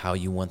about how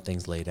you want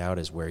things laid out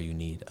is where you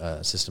need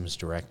a systems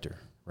director,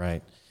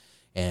 right?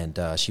 And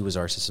she was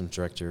our systems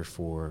director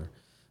for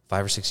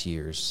 5 or 6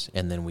 years,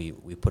 and then we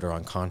put her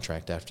on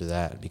contract after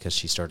that because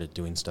she started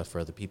doing stuff for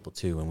other people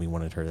too, and we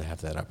wanted her to have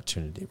that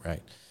opportunity,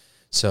 right?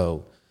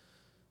 So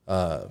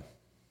a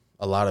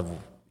lot of,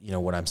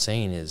 what I'm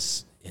saying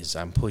is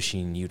I'm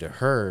pushing you to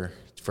her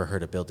for her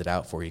to build it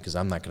out for you, because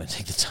I'm not going to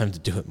take the time to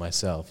do it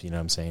myself, you know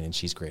what I'm saying? And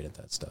she's great at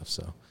that stuff.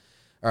 So,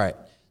 all right,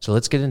 so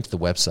let's get into the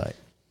website.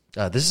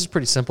 This is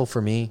pretty simple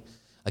for me.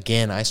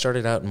 Again, I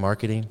started out in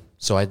marketing,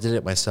 so I did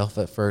it myself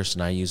at first,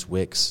 and I use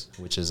Wix,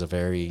 which is a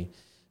very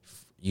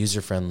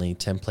user-friendly,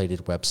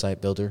 templated website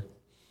builder.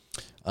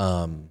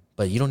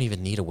 But you don't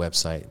even need a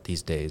website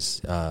these days.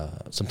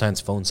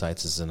 Sometimes phone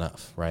sites is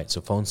enough, right?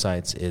 So phone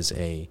sites is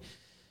a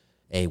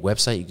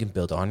website you can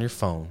build on your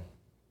phone,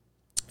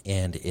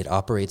 and it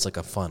operates like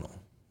a funnel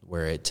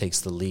where it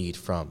takes the lead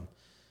from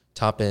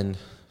top-end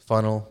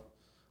funnel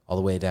all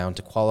the way down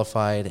to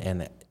qualified,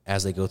 and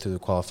as they go through the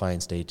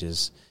qualifying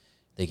stages,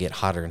 they get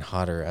hotter and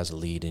hotter as a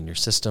lead in your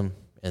system,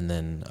 and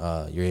then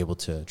you're able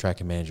to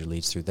track and manage your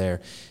leads through there.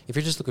 If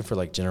you're just looking for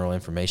like general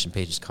information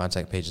pages,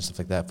 contact pages, stuff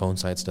like that, phone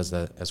sites does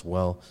that as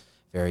well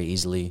very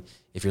easily.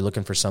 If you're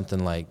looking for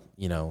something like,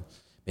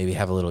 maybe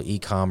have a little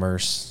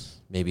e-commerce,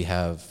 maybe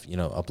have,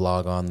 a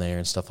blog on there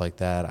and stuff like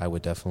that, I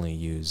would definitely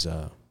use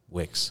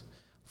Wix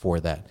for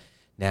that.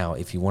 Now,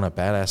 if you want a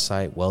badass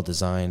site,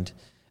 well-designed,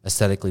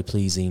 aesthetically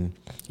pleasing,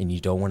 and you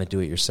don't want to do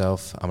it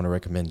yourself, I'm going to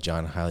recommend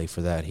John highly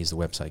for that. He's the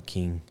website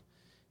king.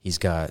 He's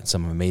got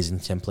some amazing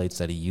templates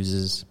that he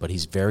uses, but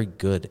he's very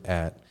good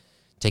at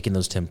taking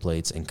those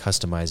templates and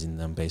customizing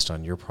them based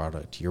on your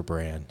product, your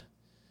brand,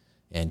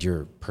 and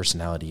your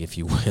personality, if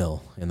you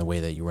will, in the way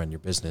that you run your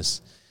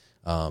business.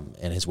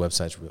 And his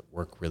websites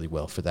work really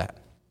well for that.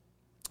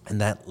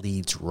 And that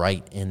leads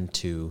right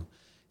into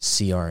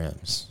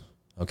CRMs,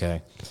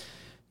 okay?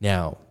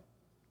 Now,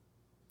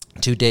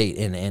 to date,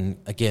 and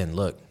again,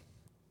 look,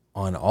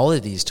 on all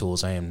of these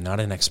tools, I am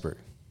not an expert.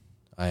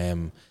 I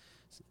am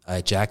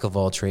a jack of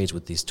all trades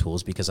with these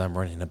tools because I'm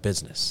running a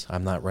business.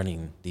 I'm not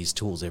running these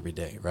tools every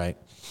day, right?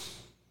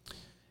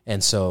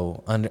 And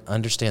so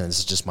understand this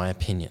is just my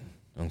opinion,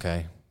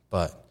 okay?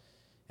 But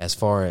as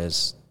far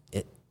as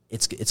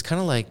it's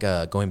kind of like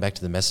going back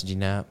to the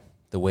messaging app,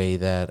 the way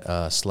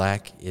that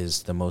Slack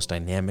is the most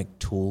dynamic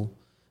tool,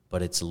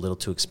 but it's a little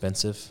too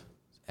expensive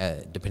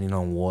depending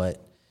on what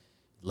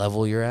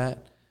level you're at.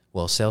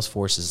 Well,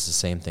 Salesforce is the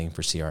same thing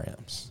for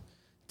CRMs.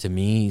 To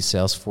me,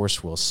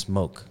 Salesforce will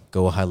smoke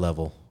Go High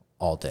Level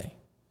all day.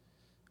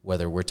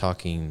 Whether we're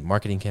talking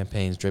marketing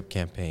campaigns, drip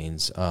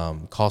campaigns,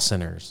 call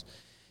centers,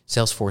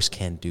 Salesforce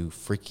can do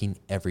freaking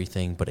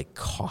everything, but it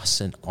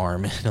costs an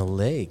arm and a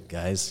leg,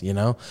 guys,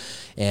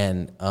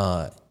 And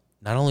not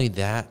only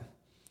that,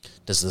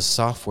 does the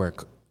software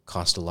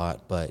cost a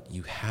lot, but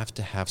you have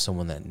to have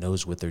someone that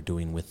knows what they're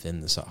doing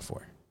within the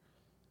software,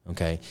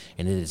 okay?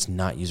 And it is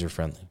not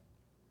user-friendly.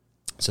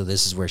 So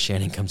this is where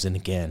Shannon comes in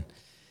again,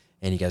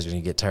 and you guys are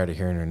going to get tired of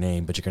hearing her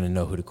name, but you're going to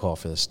know who to call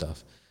for this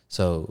stuff.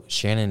 So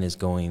Shannon is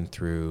going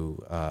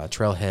through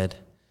Trailhead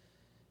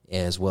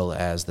as well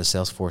as the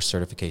Salesforce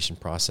certification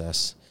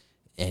process,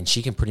 and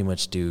she can pretty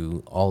much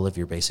do all of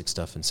your basic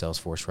stuff in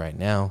Salesforce right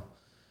now.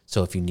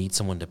 So if you need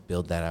someone to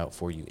build that out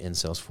for you in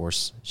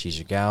Salesforce, she's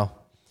your gal.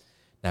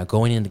 Now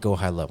going into Go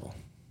High Level.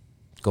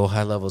 Go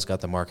High Level's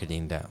got the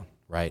marketing down,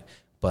 right?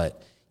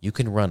 But you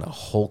can run a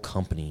whole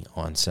company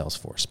on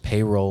Salesforce.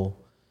 Payroll,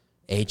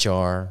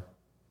 HR,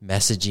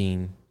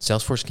 messaging.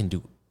 Salesforce can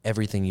do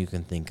everything you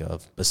can think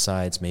of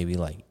besides maybe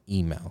like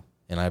email.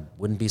 And I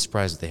wouldn't be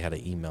surprised if they had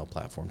an email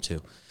platform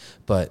too.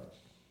 But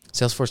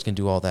Salesforce can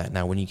do all that.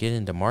 Now, when you get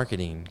into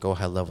marketing, Go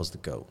High Level is the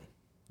GOAT.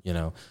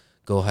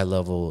 Go High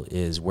Level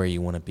is where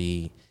you want to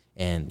be.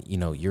 And,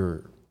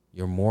 your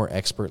more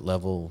expert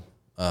level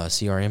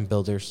CRM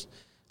builders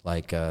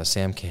like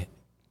Sam,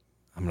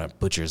 I'm going to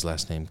butcher his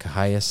last name,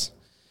 Kahayas.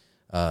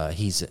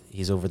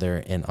 He's over there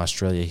in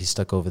Australia. He's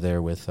stuck over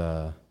there with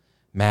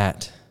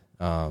Matt,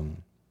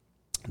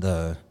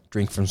 the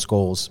Drink from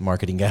Skulls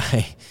marketing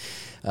guy.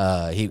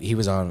 He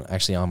was on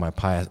my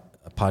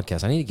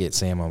podcast. I need to get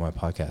Sam on my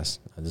podcast.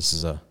 This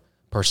is a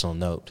personal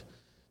note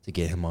to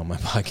get him on my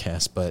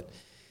podcast. But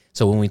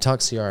so when we talk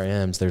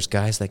CRMs, there's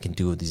guys that can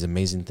do these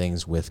amazing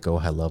things with Go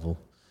High Level.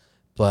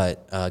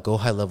 But Go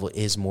High Level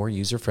is more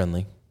user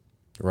friendly,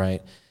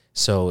 right?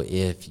 So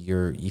if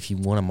you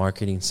want a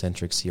marketing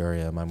centric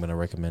CRM, I'm going to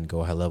recommend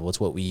Go High Level. It's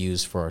what we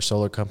use for our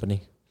solar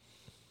company,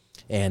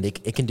 and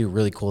it can do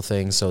really cool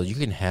things. So you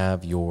can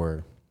have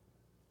your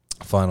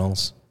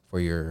funnels for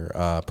your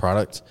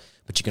product,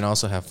 but you can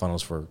also have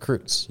funnels for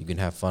recruits. You can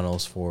have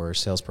funnels for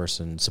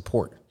salesperson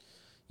support.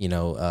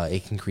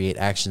 It can create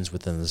actions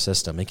within the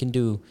system. It can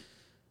do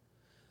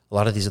a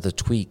lot of these other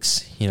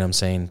tweaks, you know what I'm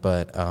saying?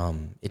 But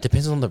it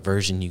depends on the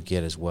version you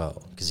get as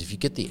well. Because if you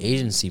get the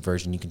agency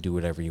version, you can do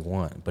whatever you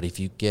want. But if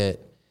you get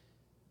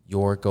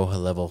your Go High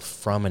Level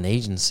from an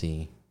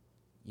agency,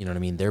 you know what I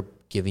mean? They're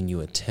giving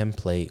you a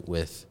template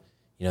with,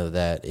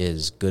 that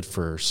is good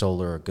for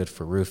solar or good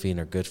for roofing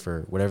or good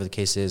for whatever the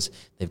case is.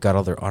 They've got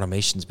all their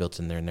automations built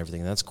in there and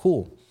everything. And that's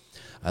cool.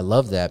 I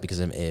love that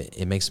because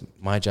it makes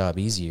my job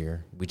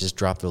easier. We just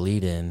drop the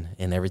lead in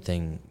and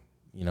everything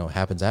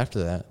happens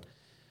after that.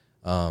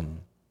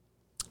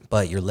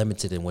 But you're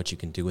limited in what you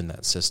can do in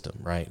that system,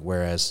 right?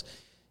 Whereas,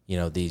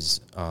 these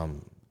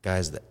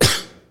guys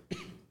that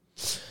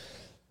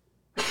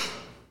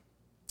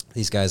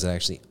these guys that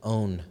actually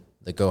own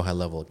the Go High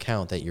Level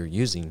account that you're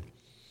using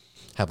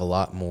have a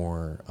lot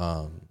more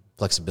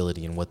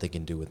flexibility in what they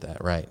can do with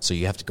that, right? So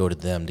you have to go to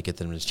them to get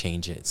them to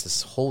change it. It's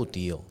this whole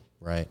deal,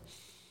 right?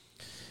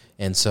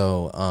 And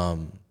so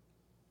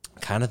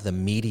kind of the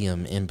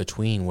medium in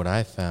between, what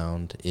I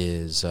found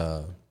is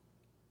John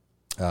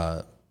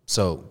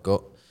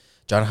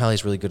Hiley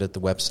is really good at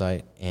the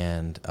website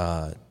and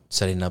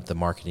setting up the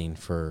marketing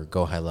for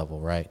Go High Level,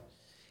 right?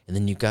 And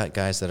then you got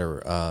guys that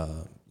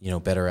are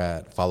better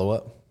at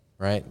follow-up,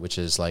 right, which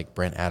is like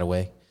Brent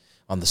Attaway.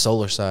 On the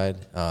solar side,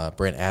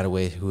 Brent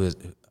Attaway, who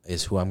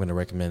is who I'm going to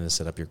recommend to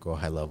set up your Go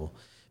High Level,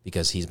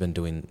 because he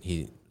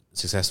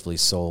successfully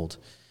sold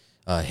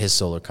his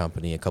solar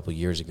company a couple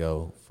years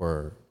ago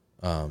for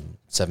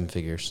 7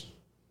 figures.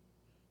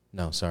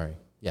 No, sorry.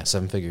 Yeah,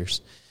 7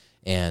 figures.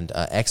 And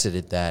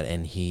exited that,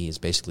 and he is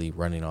basically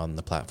running on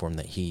the platform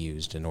that he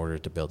used in order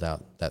to build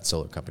out that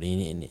solar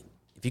company. And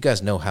if you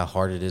guys know how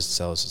hard it is to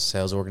sell as a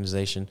sales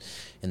organization,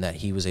 and that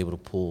he was able to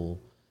pull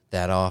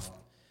that off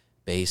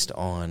based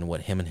on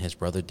what him and his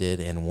brother did,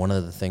 and one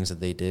of the things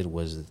that they did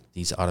was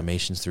these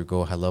automations through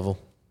Go High Level,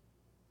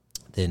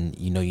 then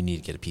you need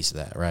to get a piece of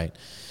that, right?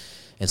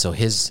 And so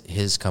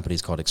his company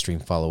is called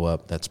Extreme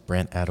Follow-Up. That's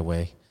Brent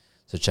Attaway.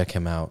 So check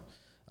him out.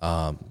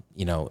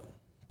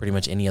 Pretty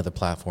much any other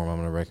platform,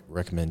 I'm going to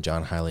recommend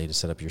John Hiley to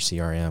set up your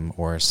CRM,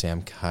 or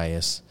Sam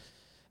Kayas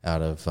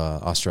out of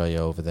Australia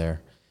over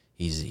there.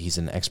 He's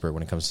an expert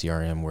when it comes to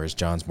CRM, whereas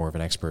John's more of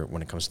an expert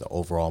when it comes to the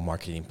overall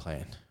marketing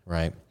plan,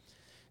 right?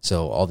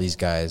 So all these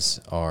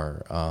guys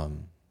are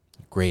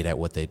great at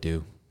what they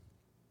do.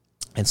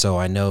 And so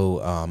I know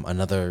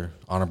another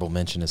honorable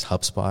mention is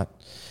HubSpot,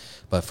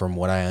 but from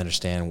what I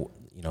understand,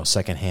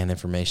 secondhand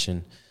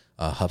information,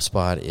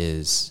 HubSpot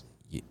is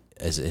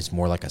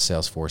more like a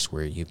Salesforce,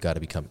 where you've got to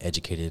become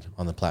educated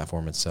on the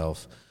platform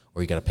itself,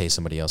 or you got to pay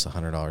somebody else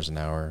 $100 an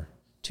hour,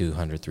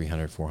 $200,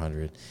 $300,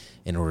 $400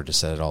 in order to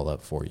set it all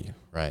up for you,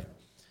 right?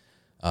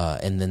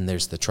 And then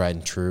there's the tried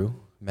and true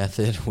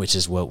method, which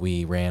is what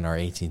we ran our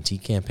AT&T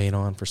campaign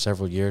on for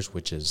several years,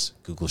 which is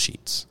Google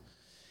Sheets.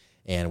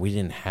 And we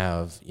didn't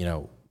have,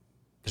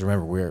 because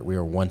remember, we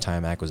were a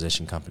one-time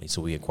acquisition company,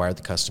 so we acquired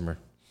the customer,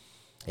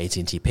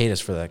 AT&T paid us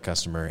for that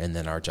customer, and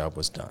then our job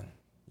was done.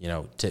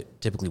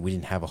 Typically we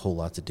didn't have a whole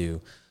lot to do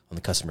on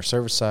the customer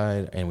service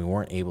side, and we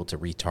weren't able to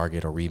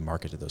retarget or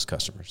remarket to those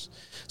customers.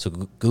 So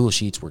Google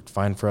Sheets worked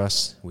fine for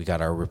us. We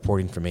got our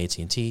reporting from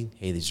AT&T.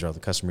 Hey, these are all the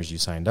customers you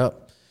signed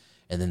up.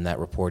 And then that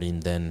reporting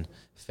then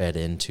fed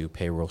into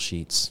payroll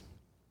sheets,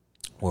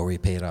 where we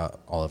paid out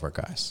all of our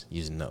guys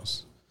using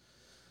those.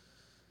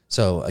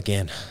 So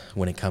again,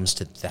 when it comes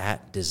to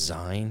that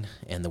design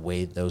and the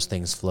way those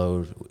things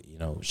flowed,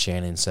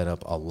 Shannon set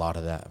up a lot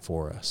of that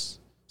for us.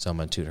 So I'm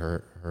going to toot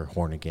her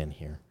horn again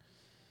here.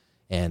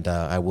 And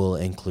I will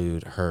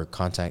include her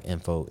contact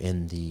info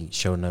in the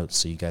show notes,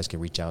 so you guys can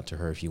reach out to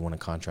her if you want to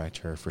contract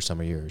her for some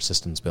of your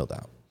systems build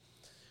out.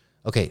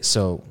 Okay,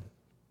 so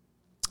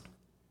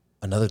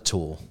another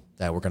tool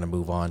that we're going to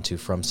move on to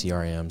from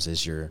CRMs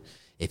is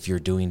if you're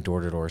doing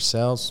door-to-door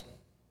sales,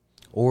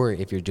 or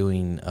if you're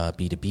doing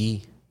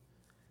B2B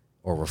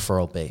or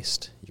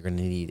referral-based, you're going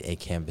to need a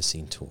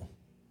canvassing tool,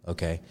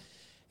 okay?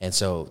 And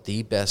so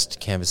the best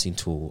canvassing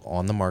tool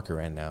on the market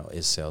right now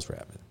is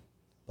SalesRabbit.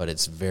 But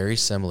it's very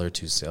similar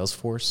to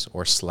Salesforce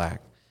or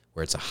Slack,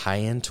 where it's a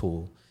high-end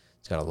tool.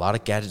 It's got a lot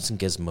of gadgets and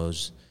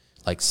gizmos.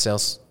 Like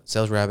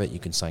SalesRabbit, you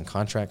can sign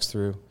contracts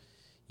through.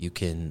 You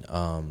can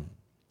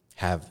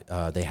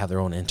they have their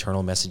own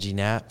internal messaging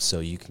app,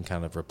 so you can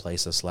kind of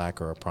replace a Slack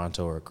or a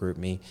Pronto or a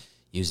GroupMe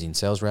using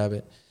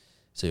SalesRabbit.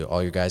 So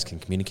all your guys can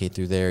communicate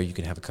through there. You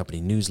can have a company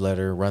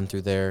newsletter run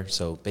through there.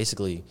 So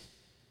basically,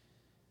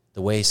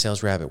 the way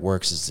SalesRabbit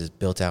works is it's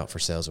built out for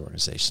sales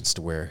organizations,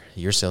 to where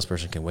your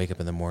salesperson can wake up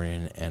in the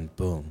morning and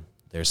boom,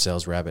 their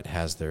SalesRabbit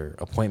has their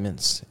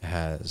appointments,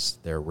 has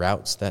their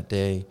routes that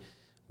day,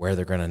 where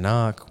they're going to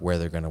knock, where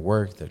they're going to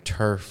work, their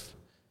turf.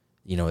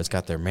 It's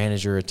got their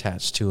manager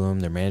attached to them.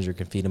 Their manager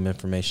can feed them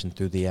information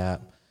through the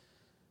app.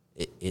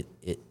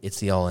 It's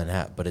the all-in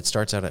app, but it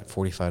starts out at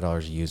 $45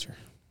 a user.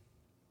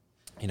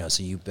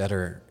 So you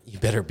better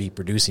be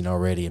producing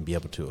already and be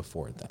able to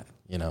afford that.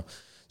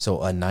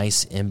 So a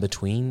nice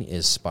in-between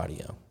is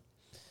Spotio.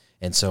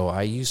 And so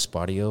I use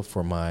Spotio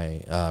for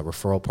my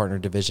referral partner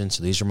division.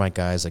 So these are my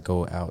guys that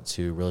go out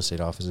to real estate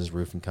offices,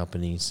 roofing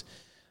companies,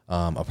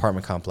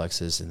 apartment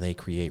complexes, and they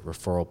create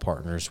referral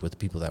partners with the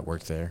people that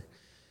work there.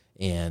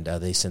 And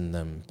they send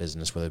them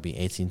business, whether it be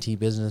AT&T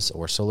business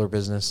or solar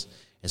business.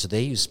 And so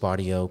they use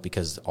Spotio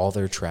because all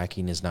they're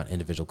tracking is not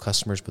individual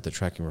customers, but they're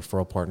tracking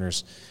referral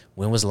partners.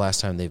 When was the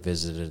last time they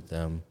visited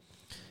them?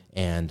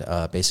 And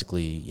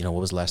basically, what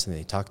was the last thing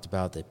they talked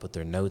about? They put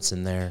their notes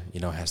in there.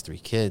 Has 3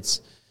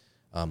 kids,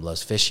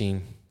 loves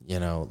fishing,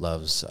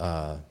 loves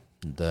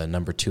the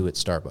number 2 at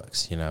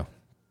Starbucks,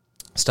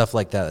 stuff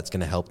like that. That's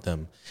going to help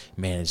them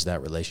manage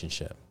that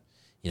relationship.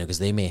 because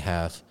they may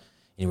have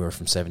anywhere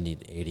from 70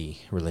 to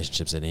 80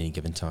 relationships at any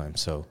given time.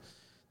 So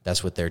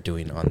that's what they're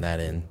doing on that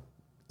end.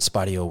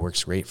 Spottio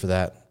works great for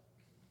that.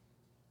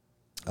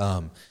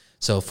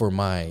 So for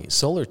my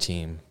solar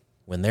team,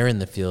 when they're in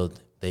the field,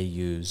 they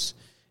use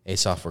a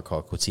software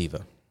called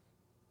Quotiva.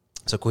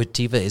 So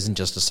Quotiva isn't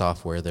just a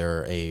software.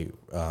 They're a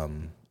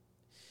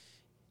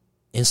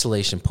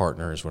installation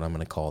partner is what I'm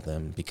going to call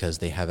them, because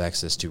they have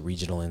access to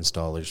regional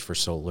installers for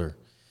solar.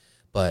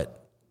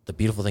 But the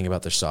beautiful thing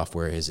about their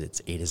software is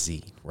it's A to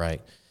Z,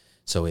 right?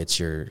 So it's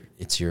your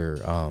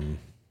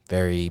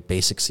very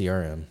basic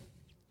CRM.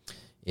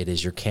 It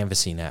is your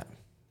canvassing app.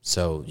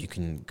 So you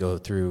can go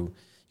through,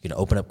 you can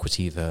open up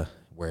Quotiva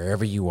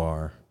wherever you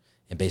are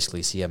and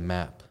basically see a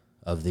map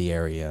of the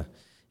area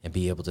and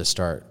be able to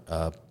start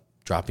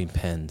dropping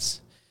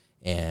pins.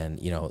 And,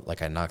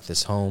 like I knocked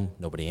this home,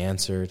 nobody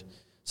answered.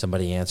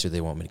 Somebody answered,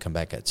 they want me to come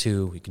back at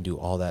 2. You can do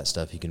all that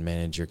stuff. You can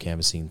manage your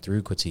canvassing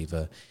through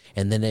Quotiva.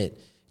 And then it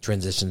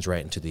transitions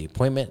right into the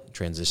appointment,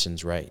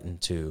 transitions right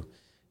into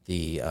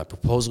the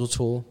proposal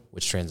tool,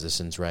 which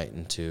transitions right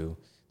into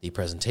the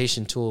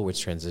presentation tool,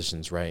 which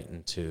transitions right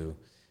into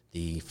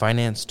the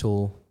finance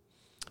tool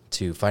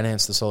to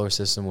finance the solar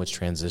system, which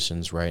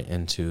transitions right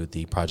into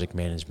the project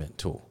management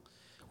tool,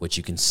 which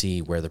you can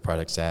see where the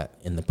product's at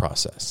in the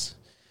process.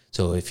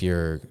 So if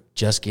you're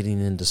just getting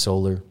into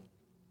solar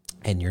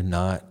and you're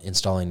not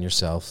installing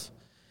yourself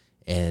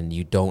and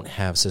you don't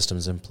have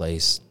systems in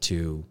place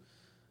to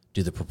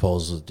do the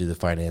proposal, do the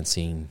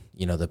financing,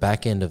 the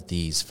back end of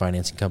these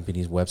financing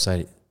companies'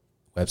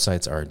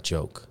 websites are a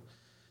joke.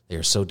 They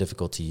are so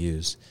difficult to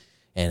use.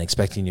 And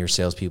expecting your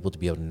salespeople to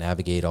be able to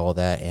navigate all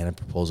that and a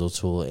proposal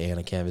tool and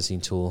a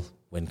canvassing tool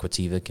when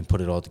Quotiva can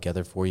put it all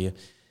together for you.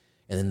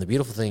 And then the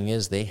beautiful thing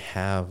is they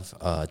have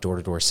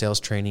door-to-door sales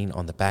training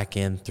on the back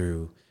end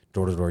through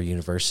Door-to-Door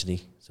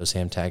University. So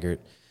Sam Taggart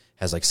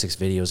has like 6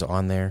 videos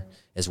on there,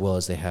 as well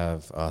as they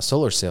have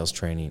solar sales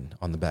training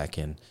on the back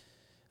end.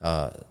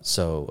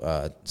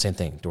 So same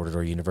thing,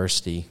 Door-to-Door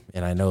University.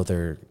 And I know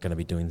they're going to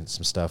be doing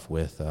some stuff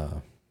with,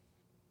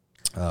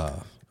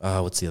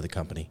 what's the other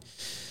company?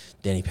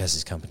 Danny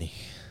Pesce's company.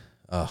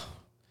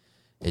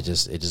 It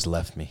just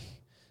left me.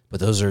 But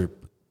those are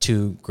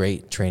 2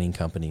 great training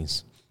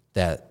companies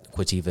that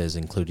Quotiva is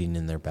including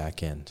in their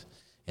back end.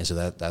 And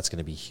so that's going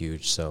to be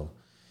huge. So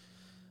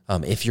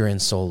if you're in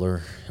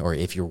solar or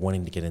if you're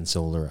wanting to get in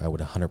solar, I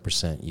would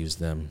 100% use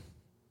them.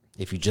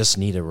 If you just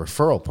need a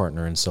referral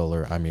partner in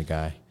solar, I'm your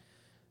guy.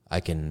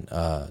 You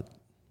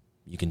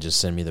can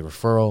just send me the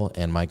referral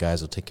and my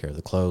guys will take care of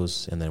the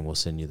close, and then we'll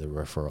send you the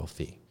referral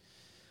fee.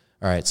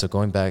 All right, so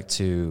going back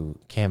to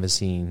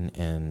canvassing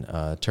and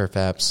turf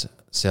apps,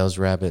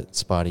 SalesRabbit,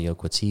 Spottio,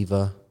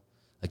 Quotiva.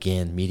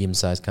 Again,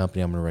 medium-sized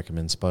company, I'm going to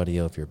recommend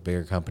Spottio. If you're a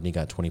bigger company,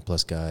 got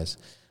 20-plus guys,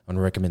 I'm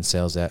going to recommend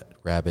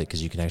SalesRabbit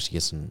because you can actually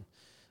get some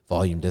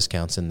volume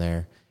discounts in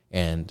there.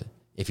 And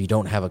if you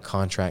don't have a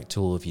contract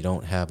tool, if you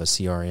don't have a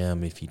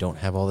CRM, if you don't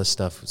have all this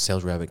stuff,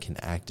 SalesRabbit can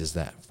act as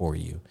that for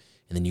you.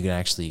 And then you can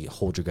actually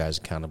hold your guys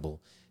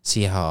accountable,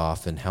 see how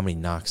often, how many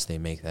knocks they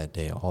make that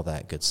day, all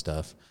that good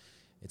stuff.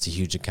 It's a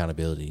huge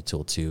accountability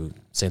tool, too.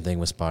 Same thing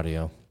with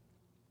Spottio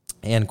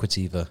and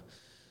Quotiva.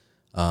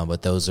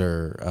 But those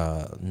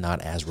are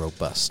not as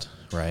robust,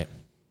 right?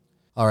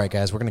 All right,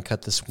 guys, we're going to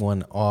cut this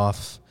one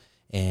off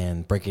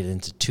and break it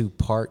into 2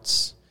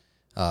 parts.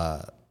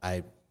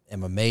 I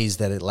am amazed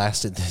that it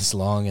lasted this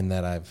long and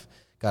that I've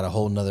got a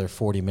whole nother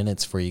 40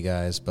 minutes for you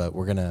guys. But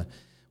we're gonna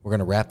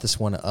wrap this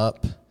one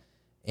up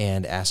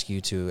and ask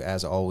you to,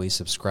 as always,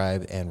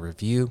 subscribe and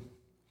review.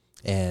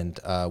 And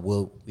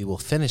we will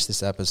finish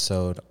this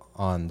episode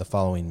on the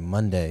following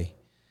Monday,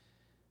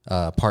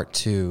 part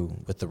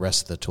 2, with the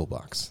rest of the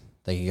toolbox.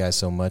 Thank you guys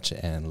so much,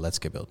 and let's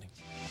get building.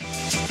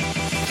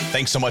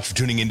 Thanks so much for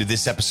tuning into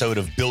this episode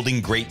of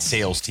Building Great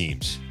Sales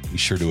Teams. We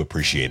sure do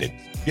appreciate it.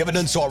 If you haven't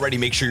done so already,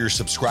 make sure you're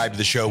subscribed to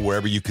the show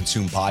wherever you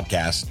consume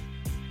podcasts.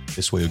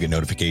 This way you'll get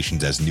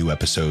notifications as new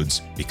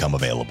episodes become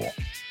available.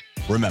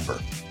 Remember,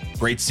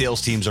 great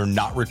sales teams are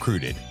not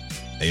recruited.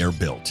 They are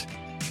built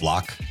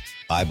block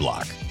by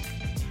block.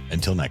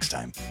 Until next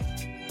time.